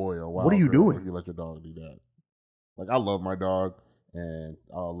 Wild boy or wild what are you girl doing? If you let your dog do that. Like, I love my dog, and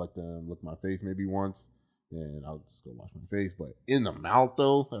I'll let them lick my face maybe once, and I'll just go wash my face. But in the mouth,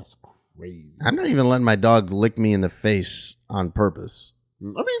 though, that's crazy. I'm not even letting my dog lick me in the face on purpose. I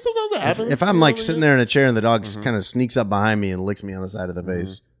mean, sometimes it happens. If I'm like sitting there in a chair and the dog kind of sneaks up behind me and licks me on the side of the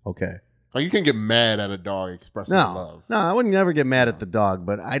face, okay. Like, you can get mad at a dog expressing love. No, I wouldn't never get mad at the dog,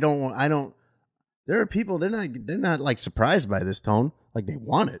 but I don't. There are people they're not like surprised by this tone. Like they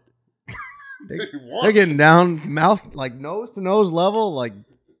want it. They're getting down, mouth like nose to nose level. Like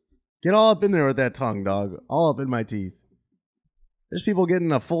get all up in there with that tongue, dog. All up in my teeth. There's people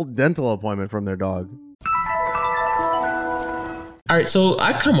getting a full dental appointment from their dog. All right, so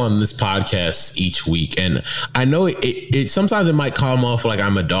I come on this podcast each week, and I know it sometimes it might come off like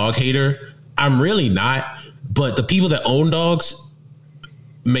I'm a dog hater. I'm really not, but the people that own dogs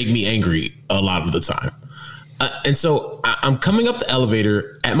make me angry a lot of the time. And so I'm coming up the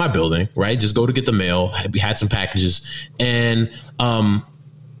elevator at my building, right? Just go to get the mail. We had some packages. And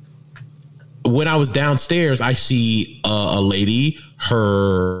when I was downstairs, I see a lady,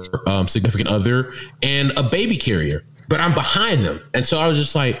 her significant other, and a baby carrier. But I'm behind them. And so I was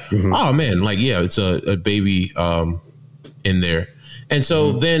just like, oh, man, like, yeah, it's a baby in there. And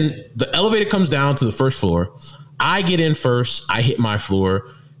so then the elevator comes down to the first floor. I get in first. I hit my floor.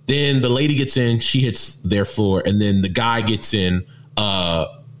 Then the lady gets in. She hits their floor. And then the guy gets in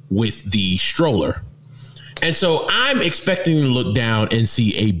with the stroller. And so I'm expecting to look down and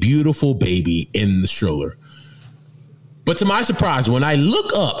see a beautiful baby in the stroller. But to my surprise, when I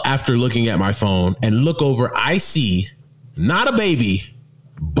look up after looking at my phone and look over, I see not a baby,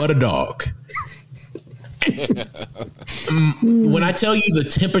 but a dog. When I tell you the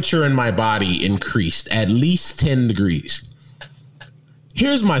temperature in my body increased at least 10 degrees.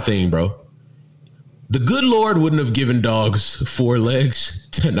 Here's my thing, bro. The good Lord wouldn't have given dogs 4 legs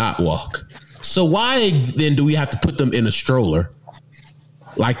to not walk. So why then do we have to put them in a stroller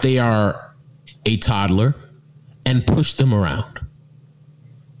like they are a toddler and push them around?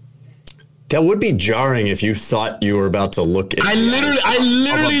 That would be jarring if you thought you were about to look at I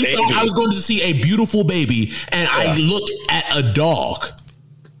literally thought I was going to see a beautiful baby and I looked at a dog.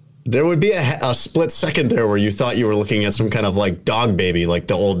 There would be a split second there where you thought you were looking at some kind of like dog baby, like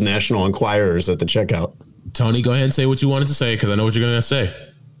the old National Enquirers at the checkout. Tony, go ahead and say what you wanted to say because I know what you're going to say.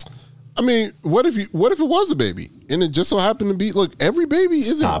 I mean, what if it was a baby and it just so happened to be? Look, every baby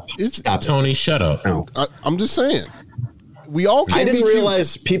isn't. Stop, Tony, shut up. No. I'm just saying. We all can't. I didn't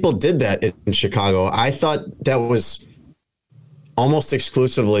realize people did that in Chicago. I thought that was almost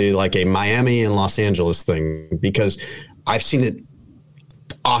exclusively like a Miami and Los Angeles thing because I've seen it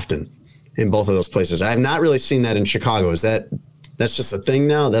often in both of those places. I have not really seen that in Chicago. That's just a thing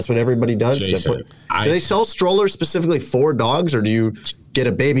now? That's what everybody does? Jason, do they sell strollers specifically for dogs or do you get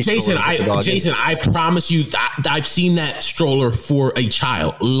a baby stroller? Jason, I promise you, I've seen that stroller for a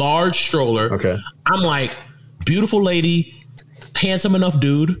child. Large stroller. Okay. I'm like, beautiful lady, handsome enough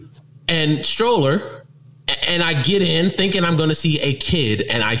dude, and stroller. And I get in thinking I'm going to see a kid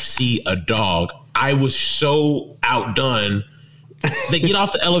and I see a dog. I was so outdone. They get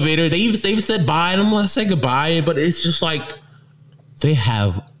off the elevator. They even said bye, and I'm going to say goodbye. But it's just like they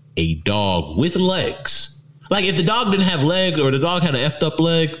have a dog with legs. Like if the dog didn't have legs or the dog had an effed up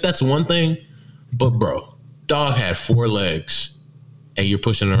leg, that's one thing. But bro, dog had 4 legs, and you're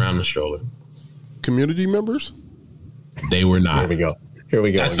pushing it around the stroller. Community members? They were not. Here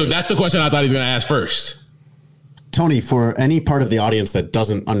we go. That's the question I thought he was going to ask first. Tony, for any part of the audience that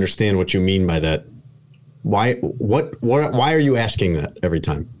doesn't understand what you mean by that, why are you asking that every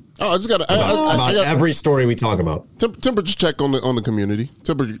time? Oh, I just got about every story we talk about. Temperature check on the community.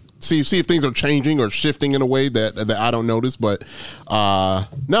 Temperature, see if things are changing or shifting in a way that I don't notice. But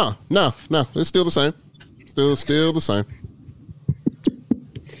no, it's still the same. Still the same.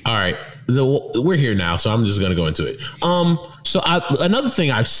 All right, we're here now, so I'm just gonna go into it. Another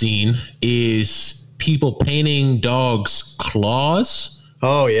thing I've seen is people painting dogs' claws.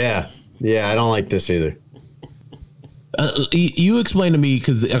 Oh yeah, I don't like this either. You explain to me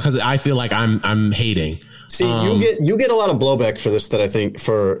because I feel like I'm hating. See, you get a lot of blowback for this. That I think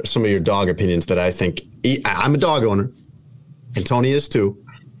for some of your dog opinions. That I think I'm a dog owner, and Tony is too.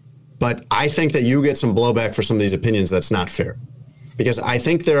 But I think that you get some blowback for some of these opinions. That's not fair, because I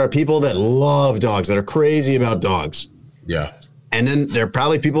think there are people that love dogs that are crazy about dogs. Yeah, and then there are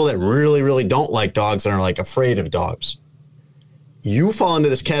probably people that really, really don't like dogs and are like afraid of dogs. You fall into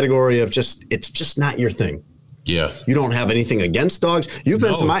this category of it's just not your thing. Yeah. You don't have anything against dogs. You've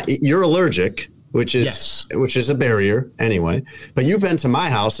been to you're allergic, which is a barrier anyway. But you've been to my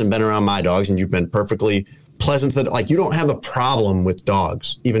house and been around my dogs and you've been perfectly pleasant. Like you don't have a problem with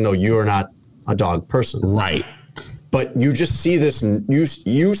dogs, even though you're not a dog person. Right. But you just see this,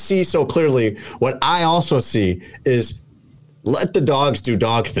 you see so clearly. What I also see is let the dogs do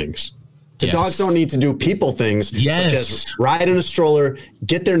dog things. The dogs don't need to do people things, such as ride in a stroller,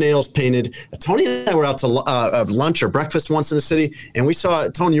 get their nails painted. Tony and I were out to lunch or breakfast once in the city, and we saw,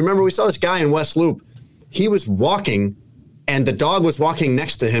 Tony, you remember we saw this guy in West Loop. He was walking, and the dog was walking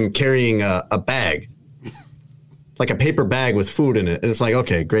next to him carrying a bag, like a paper bag with food in it. And it's like,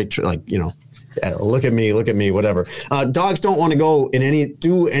 okay, great, look at me, whatever. Dogs don't want to go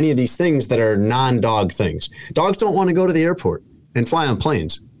do any of these things that are non-dog things. Dogs don't want to go to the airport and fly on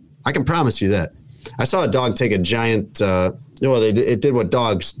planes. I can promise you that. I saw a dog take a giant, it did what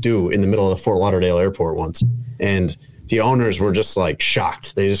dogs do in the middle of the Fort Lauderdale airport once. And the owners were just like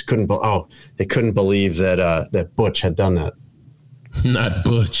shocked. They just couldn't believe that Butch had done that. Not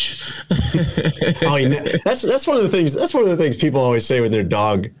Butch. That's one of the things. That's one of the things people always say when their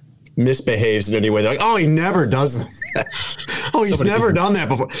dog misbehaves in any way. They're like, "Oh, he never does that. Oh, he's never done that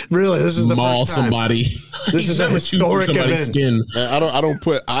before." Really, this is the first time. Somebody. This is a historic event. Skin. I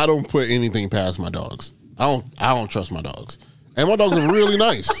don't put anything past my dogs. I don't trust my dogs, and my dogs are really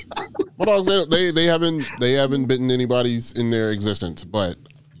nice. My dogs they haven't bitten anybody's in their existence, but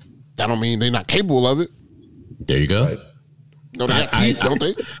that don't mean they're not capable of it. There you go. Right. No, they got teeth, don't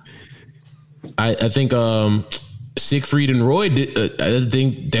they? I think Siegfried and Roy they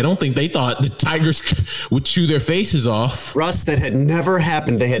don't think they thought the tigers would chew their faces off. Russ, that had never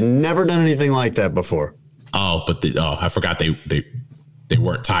happened. They had never done anything like that before. Oh, but I forgot they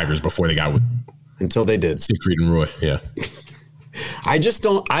weren't tigers before they got with until they did. Siegfried and Roy, yeah. I just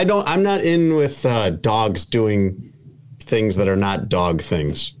don't. I'm not in with dogs doing things that are not dog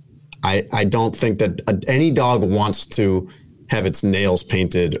things. I don't think that any dog wants to have its nails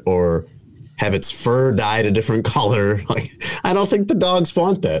painted or have its fur dyed a different color. Like, I don't think the dogs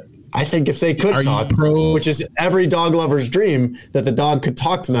want that. I think if they could talk, which is every dog lover's dream, that the dog could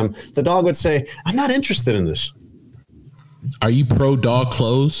talk to them, the dog would say, "I'm not interested in this." Are you pro dog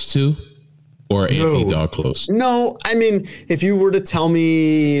clothes too? Or anti-dog clothes? No, I mean, if you were to tell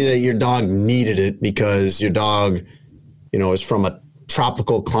me that your dog needed it because your dog, is from a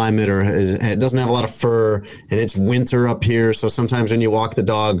tropical climate or it doesn't have a lot of fur and it's winter up here, so sometimes when you walk the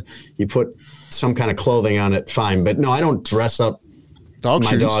dog, you put some kind of clothing on it, fine. But no, I don't dress up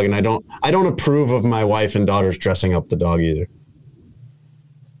my dog, and I don't approve of my wife and daughters dressing up the dog either.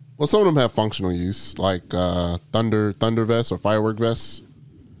 Well, some of them have functional use, like thunder vests or firework vests.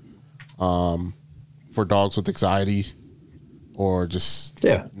 For dogs with anxiety or just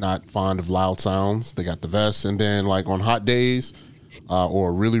not fond of loud sounds, they got the vests. And then like on hot days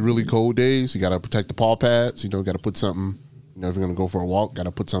or really, really cold days, you got to protect the paw pads. Got to put something, if you're going to go for a walk, got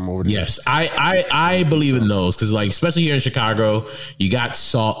to put something over there. Yes, I believe in those because like, especially here in Chicago, you got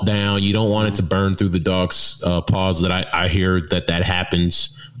salt down. You don't want it to burn through the dog's paws. That I hear that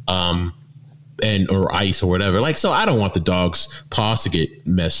happens. Or ice or whatever. Like, so I don't want the dog's paws to get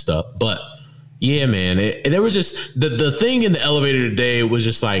messed up. But yeah, man, there was just the thing in the elevator today was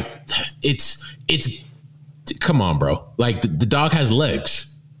just like, it's come on, bro. Like the dog has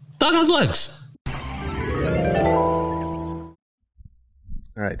legs. Dog has legs.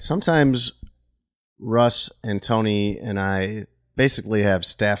 All right. Sometimes Russ and Tony and I basically have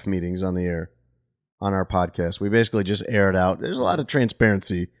staff meetings on the air on our podcast. We basically just air it out. There's a lot of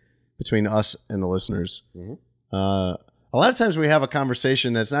transparency between us and the listeners. Mm-hmm. A lot of times we have a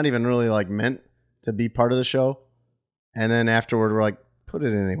conversation that's not even really like meant to be part of the show. And then afterward, we're like, put it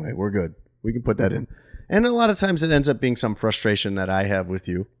in anyway. We're good. We can put that in. And a lot of times it ends up being some frustration that I have with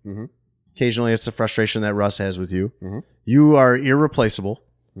you. Mm-hmm. Occasionally it's a frustration that Russ has with you. Mm-hmm. You are irreplaceable.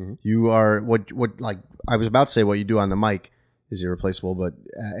 Mm-hmm. You are what like I was about to say what you do on the mic is irreplaceable. But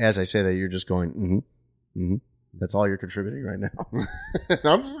as I say that, you're just going, mm-hmm, mm-hmm. That's all you're contributing right now.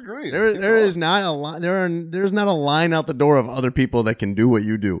 I'm just agreeing. There's not a line out the door of other people that can do what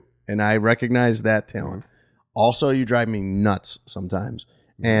you do, and I recognize that talent. Also, you drive me nuts sometimes.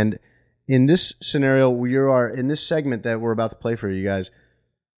 Mm-hmm. And in this scenario, we are in this segment that we're about to play for you guys.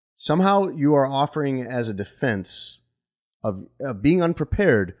 Somehow, you are offering as a defense of being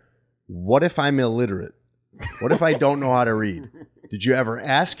unprepared. What if I'm illiterate? What if I don't know how to read? Did you ever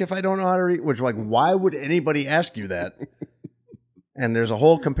ask if I don't know how to read? Which, like, why would anybody ask you that? And there's a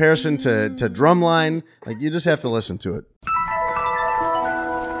whole comparison to Drumline. Like, you just have to listen to it.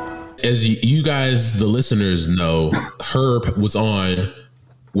 As you guys, the listeners, know, Herb was on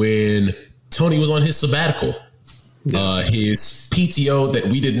when Tony was on his sabbatical. Yes. His PTO that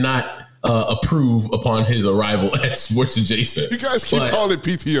we did not approve upon his arrival at Sports Adjacent. You guys keep calling it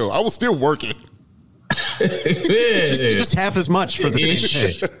PTO. I was still working. just half as much for the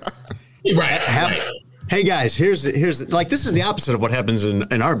same pay. Right. Hey guys, here's like, this is the opposite of what happens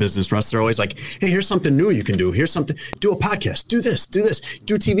in our business, Russ. They're always like, hey, here's something new you can do. Here's something, do a podcast, do this, do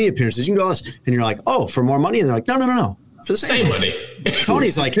TV appearances. You can do all this. And you're like, oh, for more money? And they're like, no. For the same money.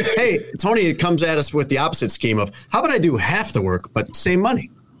 Tony's like, hey, Tony comes at us with the opposite scheme of, how about I do half the work, but same money?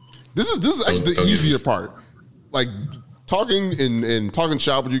 This is actually the easier part. Like, talking and talking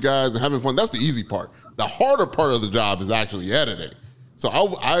shop with you guys and having fun, that's the easy part. The harder part of the job is actually editing. So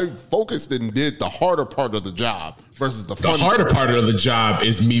I focused and did the harder part of the job versus the fun harder part of the job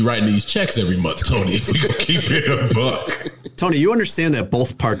is me writing these checks every month, Tony, if we can keep it a buck. Tony, you understand that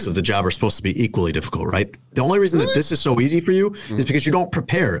both parts of the job are supposed to be equally difficult, right? The only reason that this is so easy for you is because you don't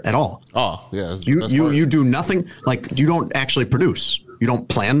prepare at all. Oh, yeah. You do nothing. Like, you don't actually produce. You don't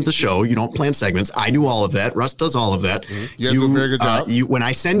plan the show. You don't plan segments. I do all of that. Russ does all of that. Mm-hmm. You do a very good job. When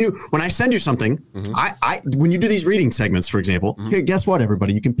I send you something, mm-hmm. when you do these reading segments, for example, mm-hmm. Here, guess what,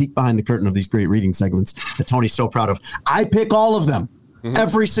 everybody? You can peek behind the curtain of these great reading segments that Tony's so proud of. I pick all of them. Mm-hmm.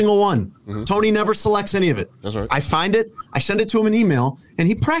 Every single one. Mm-hmm. Tony never selects any of it. That's right. I find it, I send it to him in email, and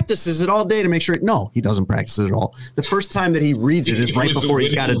he practices it all day to make sure. No, he doesn't practice it at all. The first time that he reads it is right before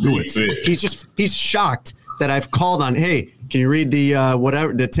he's got to do it. He's shocked that I've called on, hey, can you read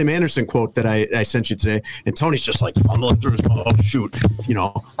the Tim Anderson quote that I sent you today? And Tony's just like fumbling through his phone. Oh, shoot.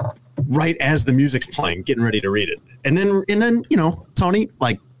 Right as the music's playing, getting ready to read it. And then Tony,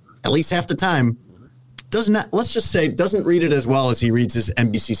 like, at least half the time, doesn't read it as well as he reads his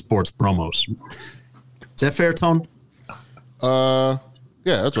NBC Sports promos. Is that fair, Tone? Yeah,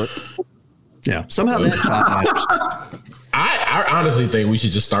 that's right. Yeah, somehow that matters. I honestly think we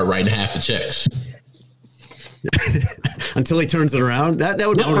should just start writing half the checks. Until he turns it around. That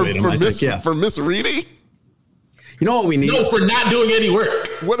would motivate him, I think. Yeah. For misreading? You know what we need? No, for not doing any work.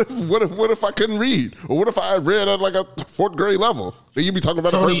 What if I couldn't read? Or what if I read at like a 4th grade level? Then you'd be talking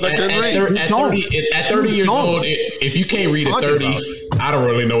about Tony, a person that couldn't read. At 30 years old, if you can't read at 30, I don't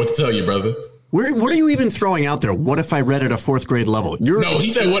really know what to tell you, brother. What are you even throwing out there? What if I read at a 4th grade level? No, he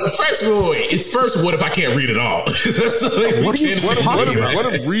said, what if I can't read at all? What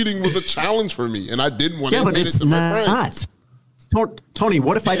if reading was a challenge for me and I didn't want to admit it to my friends? Tony,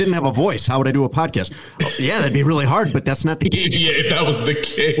 what if I didn't have a voice? How would I do a podcast? Oh, yeah, that'd be really hard, but that's not the case. Yeah, if that was the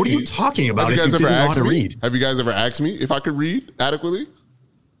case. What are you talking about? Have you guys ever asked me if I could read adequately?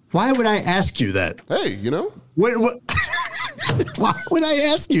 Why would I ask you that? Hey, What? Why would I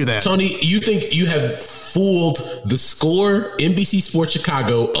ask you that? Tony, you think you have fooled the Score, NBC Sports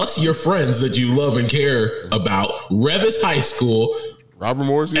Chicago, us, your friends that you love and care about, Revis High School, Robert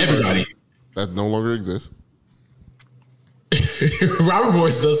Morris, everybody. That no longer exists. Robert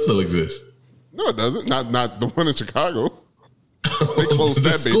Morris does still exist. No, it doesn't. Not the one in Chicago. They closed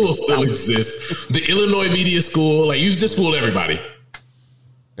the school still exists. The Illinois Media School, like you just fooled everybody.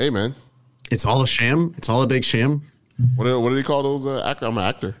 Hey, man, it's all a sham. It's all a big sham. What do they call those actors? I'm an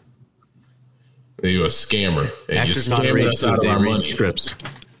actor. You're a scammer. And Actors you're scamming us out of our money. Scripts.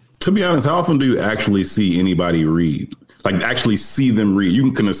 To be honest, how often do you actually see anybody read? Like actually see them read?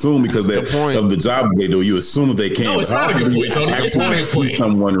 You can assume because of the job they do. You assume that they can. No, it's not a good point, Tony. It's not a good point.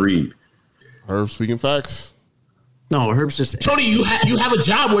 Someone read. Herb speaking facts. No, Herb's just Tony. You have a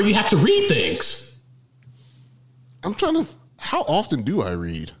job where you have to read things. I'm trying to. How often do I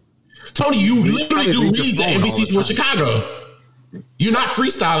read? Tony, you literally do reads at NBC Sports Chicago. You're not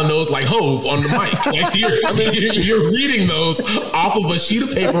freestyling those like Hove on the mic. Like you're reading those off of a sheet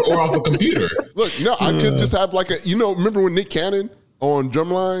of paper or off a computer. Look, no, I could just have like remember when Nick Cannon on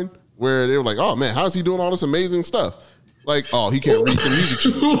Drumline, where they were like, oh man, how's he doing all this amazing stuff? Like, oh, he can't read the music.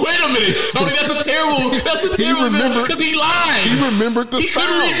 Wait a minute, Tony, that's a terrible because he lied. He remembered the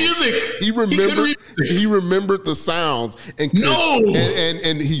sounds. He couldn't read music. He remembered the sounds and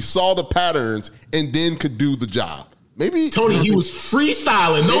he saw the patterns and then could do the job. Maybe Tony, he was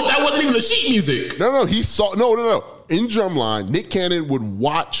freestyling. No, that wasn't even the sheet music. No. He saw no. In Drumline, Nick Cannon would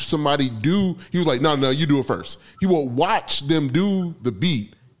watch somebody do. He was like, no, you do it first. He would watch them do the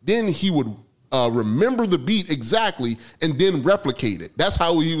beat. Then he would remember the beat exactly and then replicate it. That's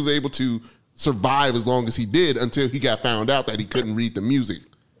how he was able to survive as long as he did until he got found out that he couldn't read the music.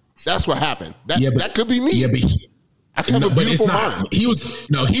 That's what happened. That could be me. Yeah, but I have a beautiful mind. He was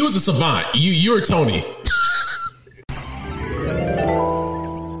a savant. You're Tony.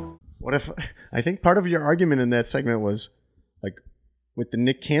 What if I think part of your argument in that segment was like with the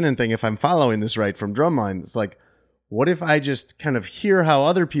Nick Cannon thing, if I'm following this right from Drumline, it's like, what if I just kind of hear how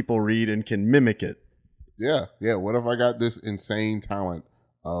other people read and can mimic it? Yeah. What if I got this insane talent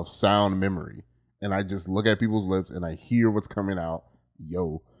of sound memory and I just look at people's lips and I hear what's coming out,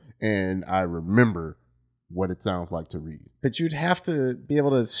 and I remember what it sounds like to read. But you'd have to be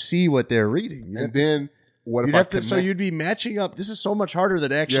able to see what they're reading. And then what if I connect? So you'd be matching up. This is so much harder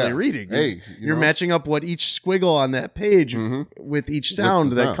than actually reading. Hey, you're matching up what each squiggle on that page with each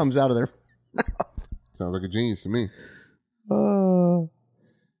sound that comes out of their mouth. Sounds like a genius to me.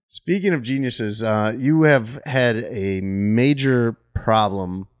 Speaking of geniuses, you have had a major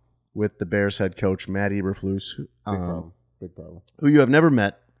problem with the Bears head coach, Matt Eberflus. Big problem. Who you have never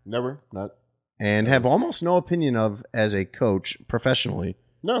met. And have almost no opinion of as a coach professionally.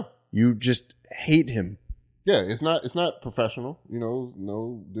 No. You just hate him. Yeah, it's not professional.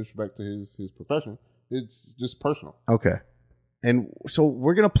 No disrespect to his profession. It's just personal. Okay. And so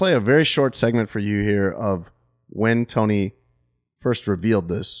we're going to play a very short segment for you here of when Tony first revealed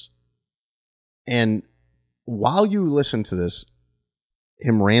this. And while you listen to this,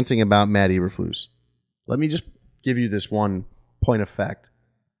 him ranting about Matt Eberflus, let me just give you this one point of fact.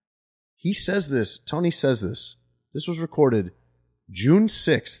 He says this, Tony says this. This was recorded June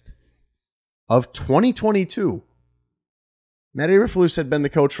 6th of 2022. Matt Eberflus had been the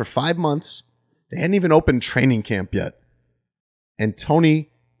coach for 5 months. They hadn't even opened training camp yet. And Tony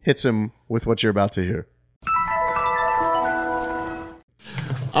hits him with what you're about to hear.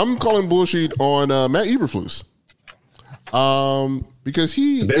 I'm calling bullshit on Matt Eberflus. Because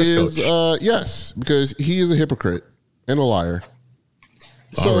he is, because he is a hypocrite and a liar.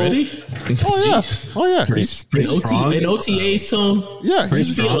 Already? Oh yeah. Pretty strong. In OTAs, Tom? Yeah.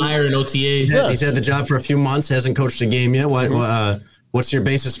 He's a liar in OTAs. Yeah, he's had the job for a few months, hasn't coached a game yet. What's your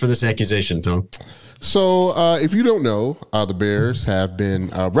basis for this accusation, Tom? So, if you don't know, the Bears have been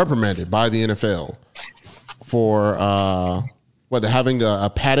reprimanded by the NFL for having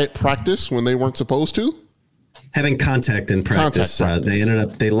a padded practice when they weren't supposed to? Having contact in practice.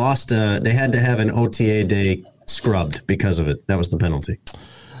 They lost. They had to have an OTA day scrubbed because of it. That was the penalty.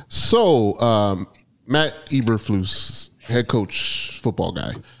 So, Matt Eberflus, head coach, football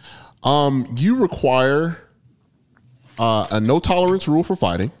guy, you require a no tolerance rule for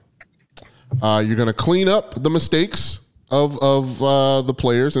fighting. You're going to clean up the mistakes of the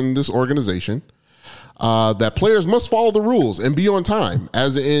players in this organization. That players must follow the rules and be on time,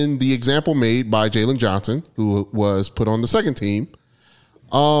 as in the example made by Jalen Johnson, who was put on the second team.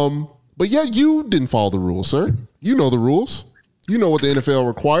 But yet you didn't follow the rules, sir. You know the rules. You know what the NFL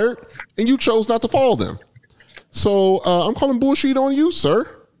required, and you chose not to follow them. So I'm calling bullshit on you, sir.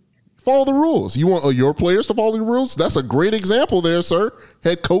 Follow the rules. You want your players to follow the rules? That's a great example there, sir.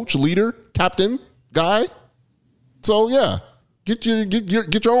 Head coach, leader, captain, guy. So yeah, get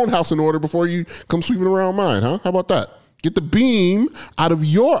your own house in order before you come sweeping around mine, huh? How about that? Get the beam out of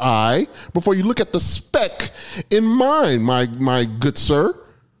your eye before you look at the speck in mine, my good sir.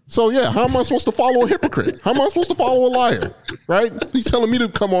 So yeah, how am I supposed to follow a hypocrite? How am I supposed to follow a liar? Right? He's telling me to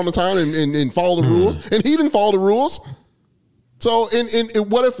come on the time and follow the rules, and he didn't follow the rules. So,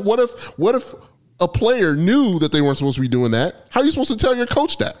 what if a player knew that they weren't supposed to be doing that? How are you supposed to tell your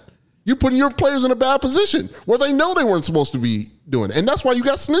coach that? You're putting your players in a bad position where they know they weren't supposed to be doing it. And that's why you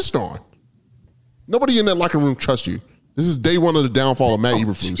got snitched on. Nobody in that locker room trusts you. This is day one of the downfall of Matt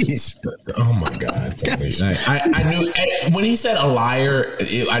Eberflus. Oh, my God. I knew when he said a liar,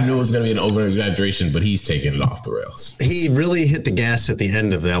 I knew it was going to be an over-exaggeration, but he's taking it off the rails. He really hit the gas at the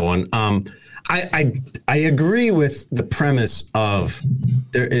end of that one. I agree with the premise of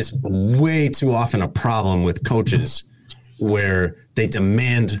there is way too often a problem with coaches where they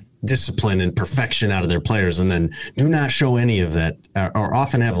demand discipline and perfection out of their players and then do not show any of that or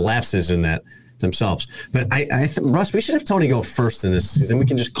often have lapses in that themselves. But Russ, we should have Tony go first in this season. We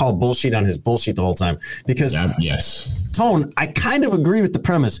can just call bullshit on his bullshit the whole time because yes, Tone, I kind of agree with the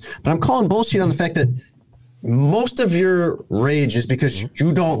premise, but I'm calling bullshit on the fact that most of your rage is because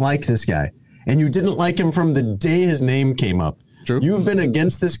you don't like this guy. And you didn't like him from the day his name came up. True. You've been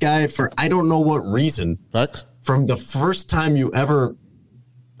against this guy for I don't know what reason. Facts. From the first time you ever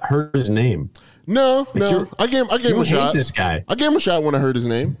heard his name. No. I gave him a shot. This guy. I gave him a shot when I heard his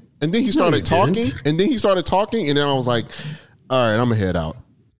name. And then he started talking. And then I was like, all right, I'm going to head out.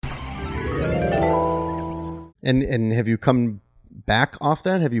 And have you come back off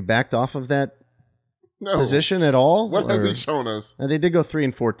that? Have you backed off of that position at all? What has he shown us? They did go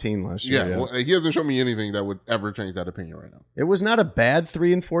 3-14 last year. Yeah. Well, he hasn't shown me anything that would ever change that opinion right now. It was not a bad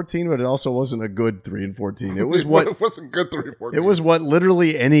 3-14, but it also wasn't a good 3-14. It was what it wasn't good 3-14. It was what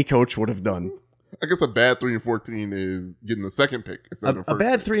literally any coach would have done. I guess a bad 3-14 is getting the second pick. A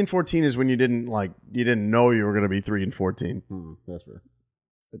bad 3-14 is when you didn't know you were going to be 3-14. That's fair.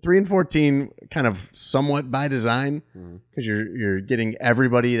 3-14, kind of somewhat by design, because you're getting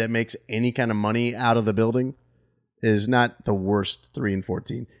everybody that makes any kind of money out of the building, is not the worst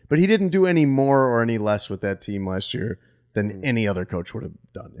 3-14. But he didn't do any more or any less with that team last year than any other coach would have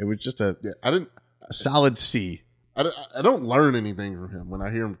done. It was just a solid C. I don't learn anything from him when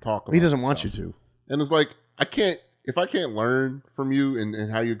I hear him talk about he doesn't want you to. And it's like, if I can't learn from you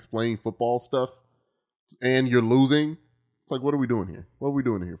and how you explain football stuff and you're losing, it's like, what are we doing here? What are we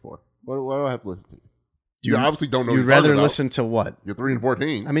doing here for? What do I have to listen to you? You obviously don't know. You'd rather listen to what? You're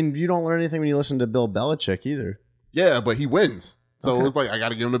 3-14. I mean, you don't learn anything when you listen to Bill Belichick either. Yeah, but he wins. So It's like, I got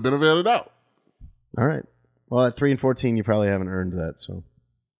to give him the benefit of the doubt. All right. Well, at 3-14, you probably haven't earned that. So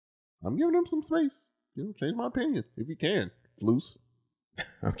I'm giving him some space. Change my opinion if you can. Loose.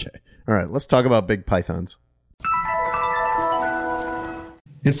 Okay. All right. Let's talk about big pythons.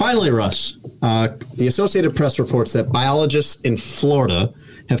 And finally, Russ, the Associated Press reports that biologists in Florida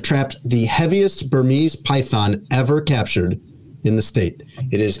have trapped the heaviest Burmese python ever captured in the state.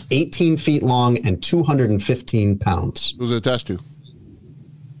 It is 18 feet long and 215 pounds. Who's it attached to?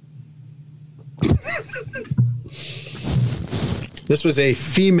 This was a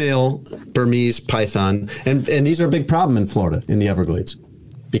female Burmese python, and these are a big problem in Florida, in the Everglades,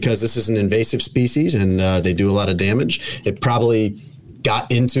 because this is an invasive species and they do a lot of damage. It probably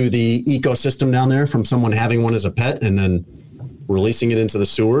got into the ecosystem down there from someone having one as a pet and then releasing it into the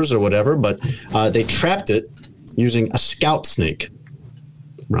sewers or whatever, but they trapped it using a scout snake,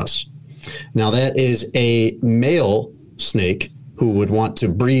 Russ. Now, that is a male snake who would want to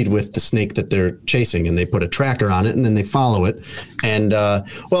breed with the snake that they're chasing, and they put a tracker on it, and then they follow it. And,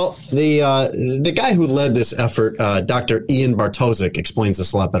 the guy who led this effort, Dr. Ian Bartosik, explains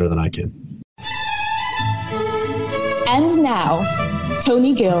this a lot better than I can. And now,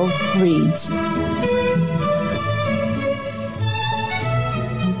 Tony Gill reads.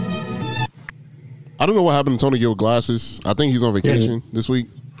 I don't know what happened to Tony Gill with glasses. I think he's on vacation this week.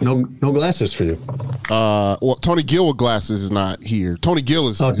 No glasses for you. Well, Tony Gill with glasses is not here. Tony Gill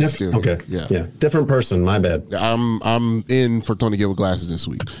is still okay. Here. Yeah. Different person. My bad. I'm in for Tony Gill with glasses this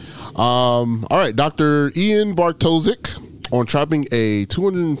week. All right, Dr. Ian Bartosik on trapping a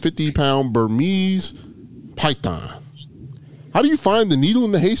 250-pound Burmese python. How do you find the needle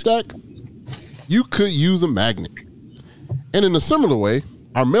in the haystack? You could use a magnet. And in a similar way,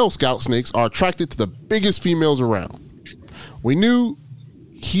 our male scout snakes are attracted to the biggest females around. We knew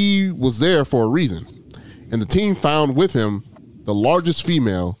he was there for a reason, and the team found with him the largest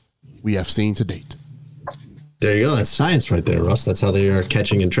female we have seen to date. There you go. That's science right there, Russ. That's how they are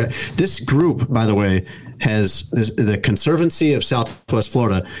catching and This group, by the way, the Conservancy of Southwest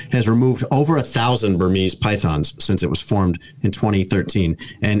Florida has removed over 1,000 Burmese pythons since it was formed in 2013.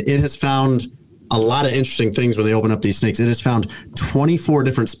 And it has found a lot of interesting things when they open up these snakes. It has found 24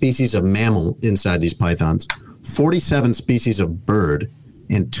 different species of mammal inside these pythons, 47 species of bird,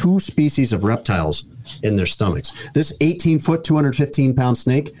 and 2 species of reptiles in their stomachs. This 18-foot, 215-pound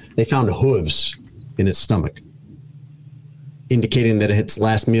snake, they found hooves in its stomach, indicating that its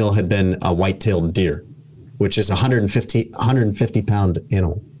last meal had been a white-tailed deer, which is a 150-pound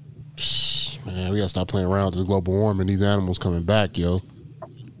animal. Man, we gotta stop playing around with this global warming. These animals coming back, yo.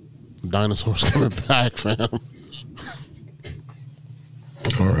 Dinosaurs coming back, fam.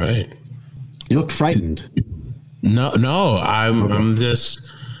 All right. You look frightened. No, I'm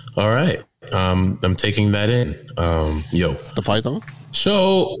just all right. I'm taking that in. The python.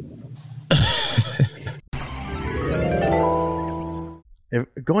 So,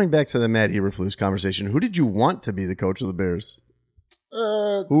 going back to the Matt Eberflus conversation, who did you want to be the coach of the Bears?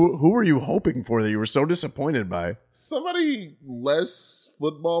 Who were you hoping for that you were so disappointed by? Somebody less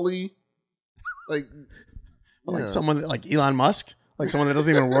football-y, like someone like Elon Musk, like someone that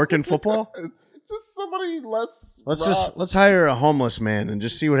doesn't even work in football. Just somebody less. Let's hire a homeless man and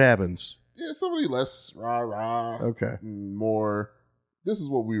just see what happens. Yeah, somebody less rah. Okay, more. This is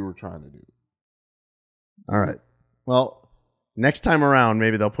what we were trying to do. All right. Well, next time around,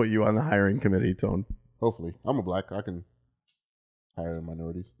 maybe they'll put you on the hiring committee, Tone. Hopefully, I'm a black. I can hire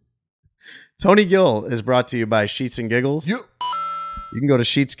minorities. Tony Gill is brought to you by Sheets and Giggles. Yep. You can go to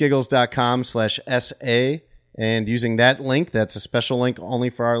sheetsgiggles.com/SA, and using that link, that's a special link only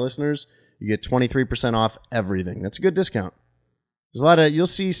for our listeners, you get 23% off everything. That's a good discount. There's a lot of, you'll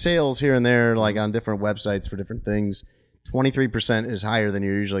see sales here and there, like on different websites for different things. 23% is higher than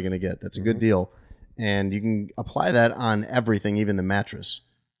you're usually going to get. That's a good deal. And you can apply that on everything, even the mattress,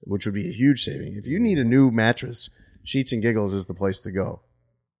 which would be a huge saving. If you need a new mattress, Sheets and Giggles is the place to go.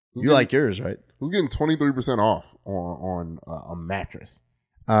 You like yours, right? Who's getting 23% off on a mattress?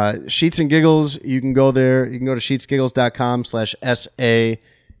 Sheets and Giggles, you can go there. You can go to sheetsgiggles.com/SA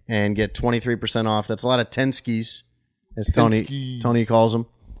and get 23% off. That's a lot of 10 skis, as Tony calls them.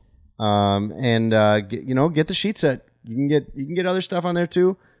 Get the sheet set. You can get other stuff on there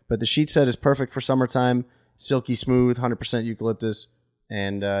too, but the sheet set is perfect for summertime. Silky smooth, 100% eucalyptus,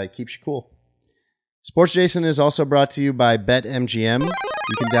 and keeps you cool. Sports Jason is also brought to you by BetMGM.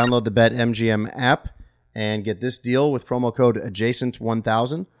 You can download the BetMGM app and get this deal with promo code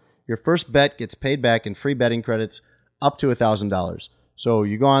adjacent1000. Your first bet gets paid back in free betting credits up to $1,000. So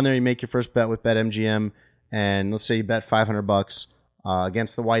you go on there, you make your first bet with BetMGM, and let's say you bet $500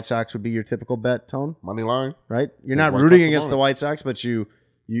 against the White Sox would be your typical bet, Tone. Money line, right? You're not rooting against the White Sox, but you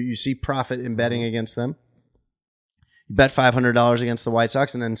see profit in betting against them. You bet $500 against the White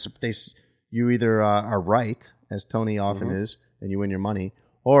Sox, and then you either are right, as Tony often is, and you win your money,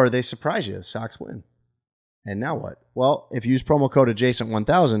 or they surprise you. Sox win. And now what? Well, if you use promo code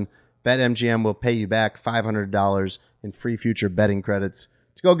adjacent1000, BetMGM will pay you back $500 in free future betting credits.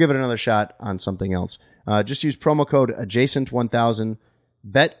 Let's go give it another shot on something else. Just use promo code adjacent1000.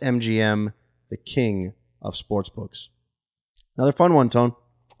 BetMGM, the king of sportsbooks. Another fun one, Tone.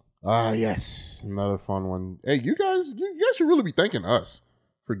 Yes, another fun one. Hey, you guys should really be thanking us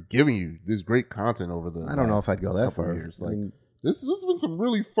for giving you this great content over the. I don't know if I'd go that far. Years. Like, this has been some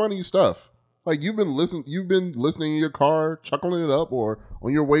really funny stuff. Like you've been listening in your car, chuckling it up, or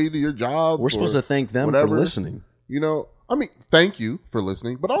on your way to your job. We're supposed to thank them for listening. Thank you for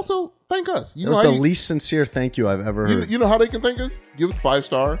listening, but also thank us. That was the least sincere thank you I've ever heard. You know how they can thank us? Give us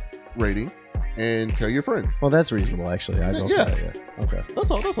 5-star rating and tell your friends. Well, that's reasonable, actually. I go for that, yeah. Okay.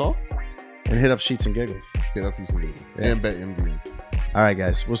 That's all. And hit up Sheets and Giggles. Yeah. And BetMGM. All right,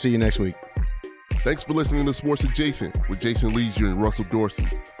 guys. We'll see you next week. Thanks for listening to Sports Adjacent with Jason Leisure and Russell Dorsey.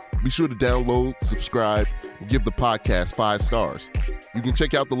 Be sure to download, subscribe, and give the podcast 5 stars. You can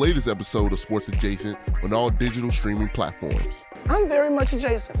check out the latest episode of Sports Adjacent on all digital streaming platforms. I'm very much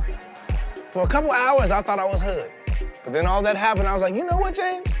adjacent. For a couple hours, I thought I was hood. But then all that happened, I was like, you know what,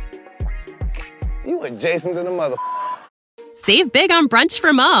 James? You adjacent to the mother. Save big on brunch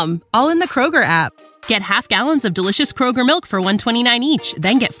for mom, all in the Kroger app. Get half gallons of delicious Kroger milk for $1.29 each.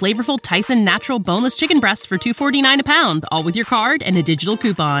 Then get flavorful Tyson natural boneless chicken breasts for $2.49 a pound, all with your card and a digital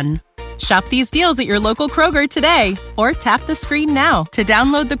coupon. Shop these deals at your local Kroger today, or tap the screen now to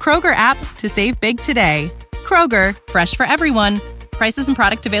download the Kroger app to save big today. Kroger, fresh for everyone. Prices and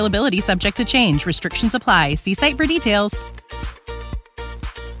product availability subject to change. Restrictions apply. See site for details.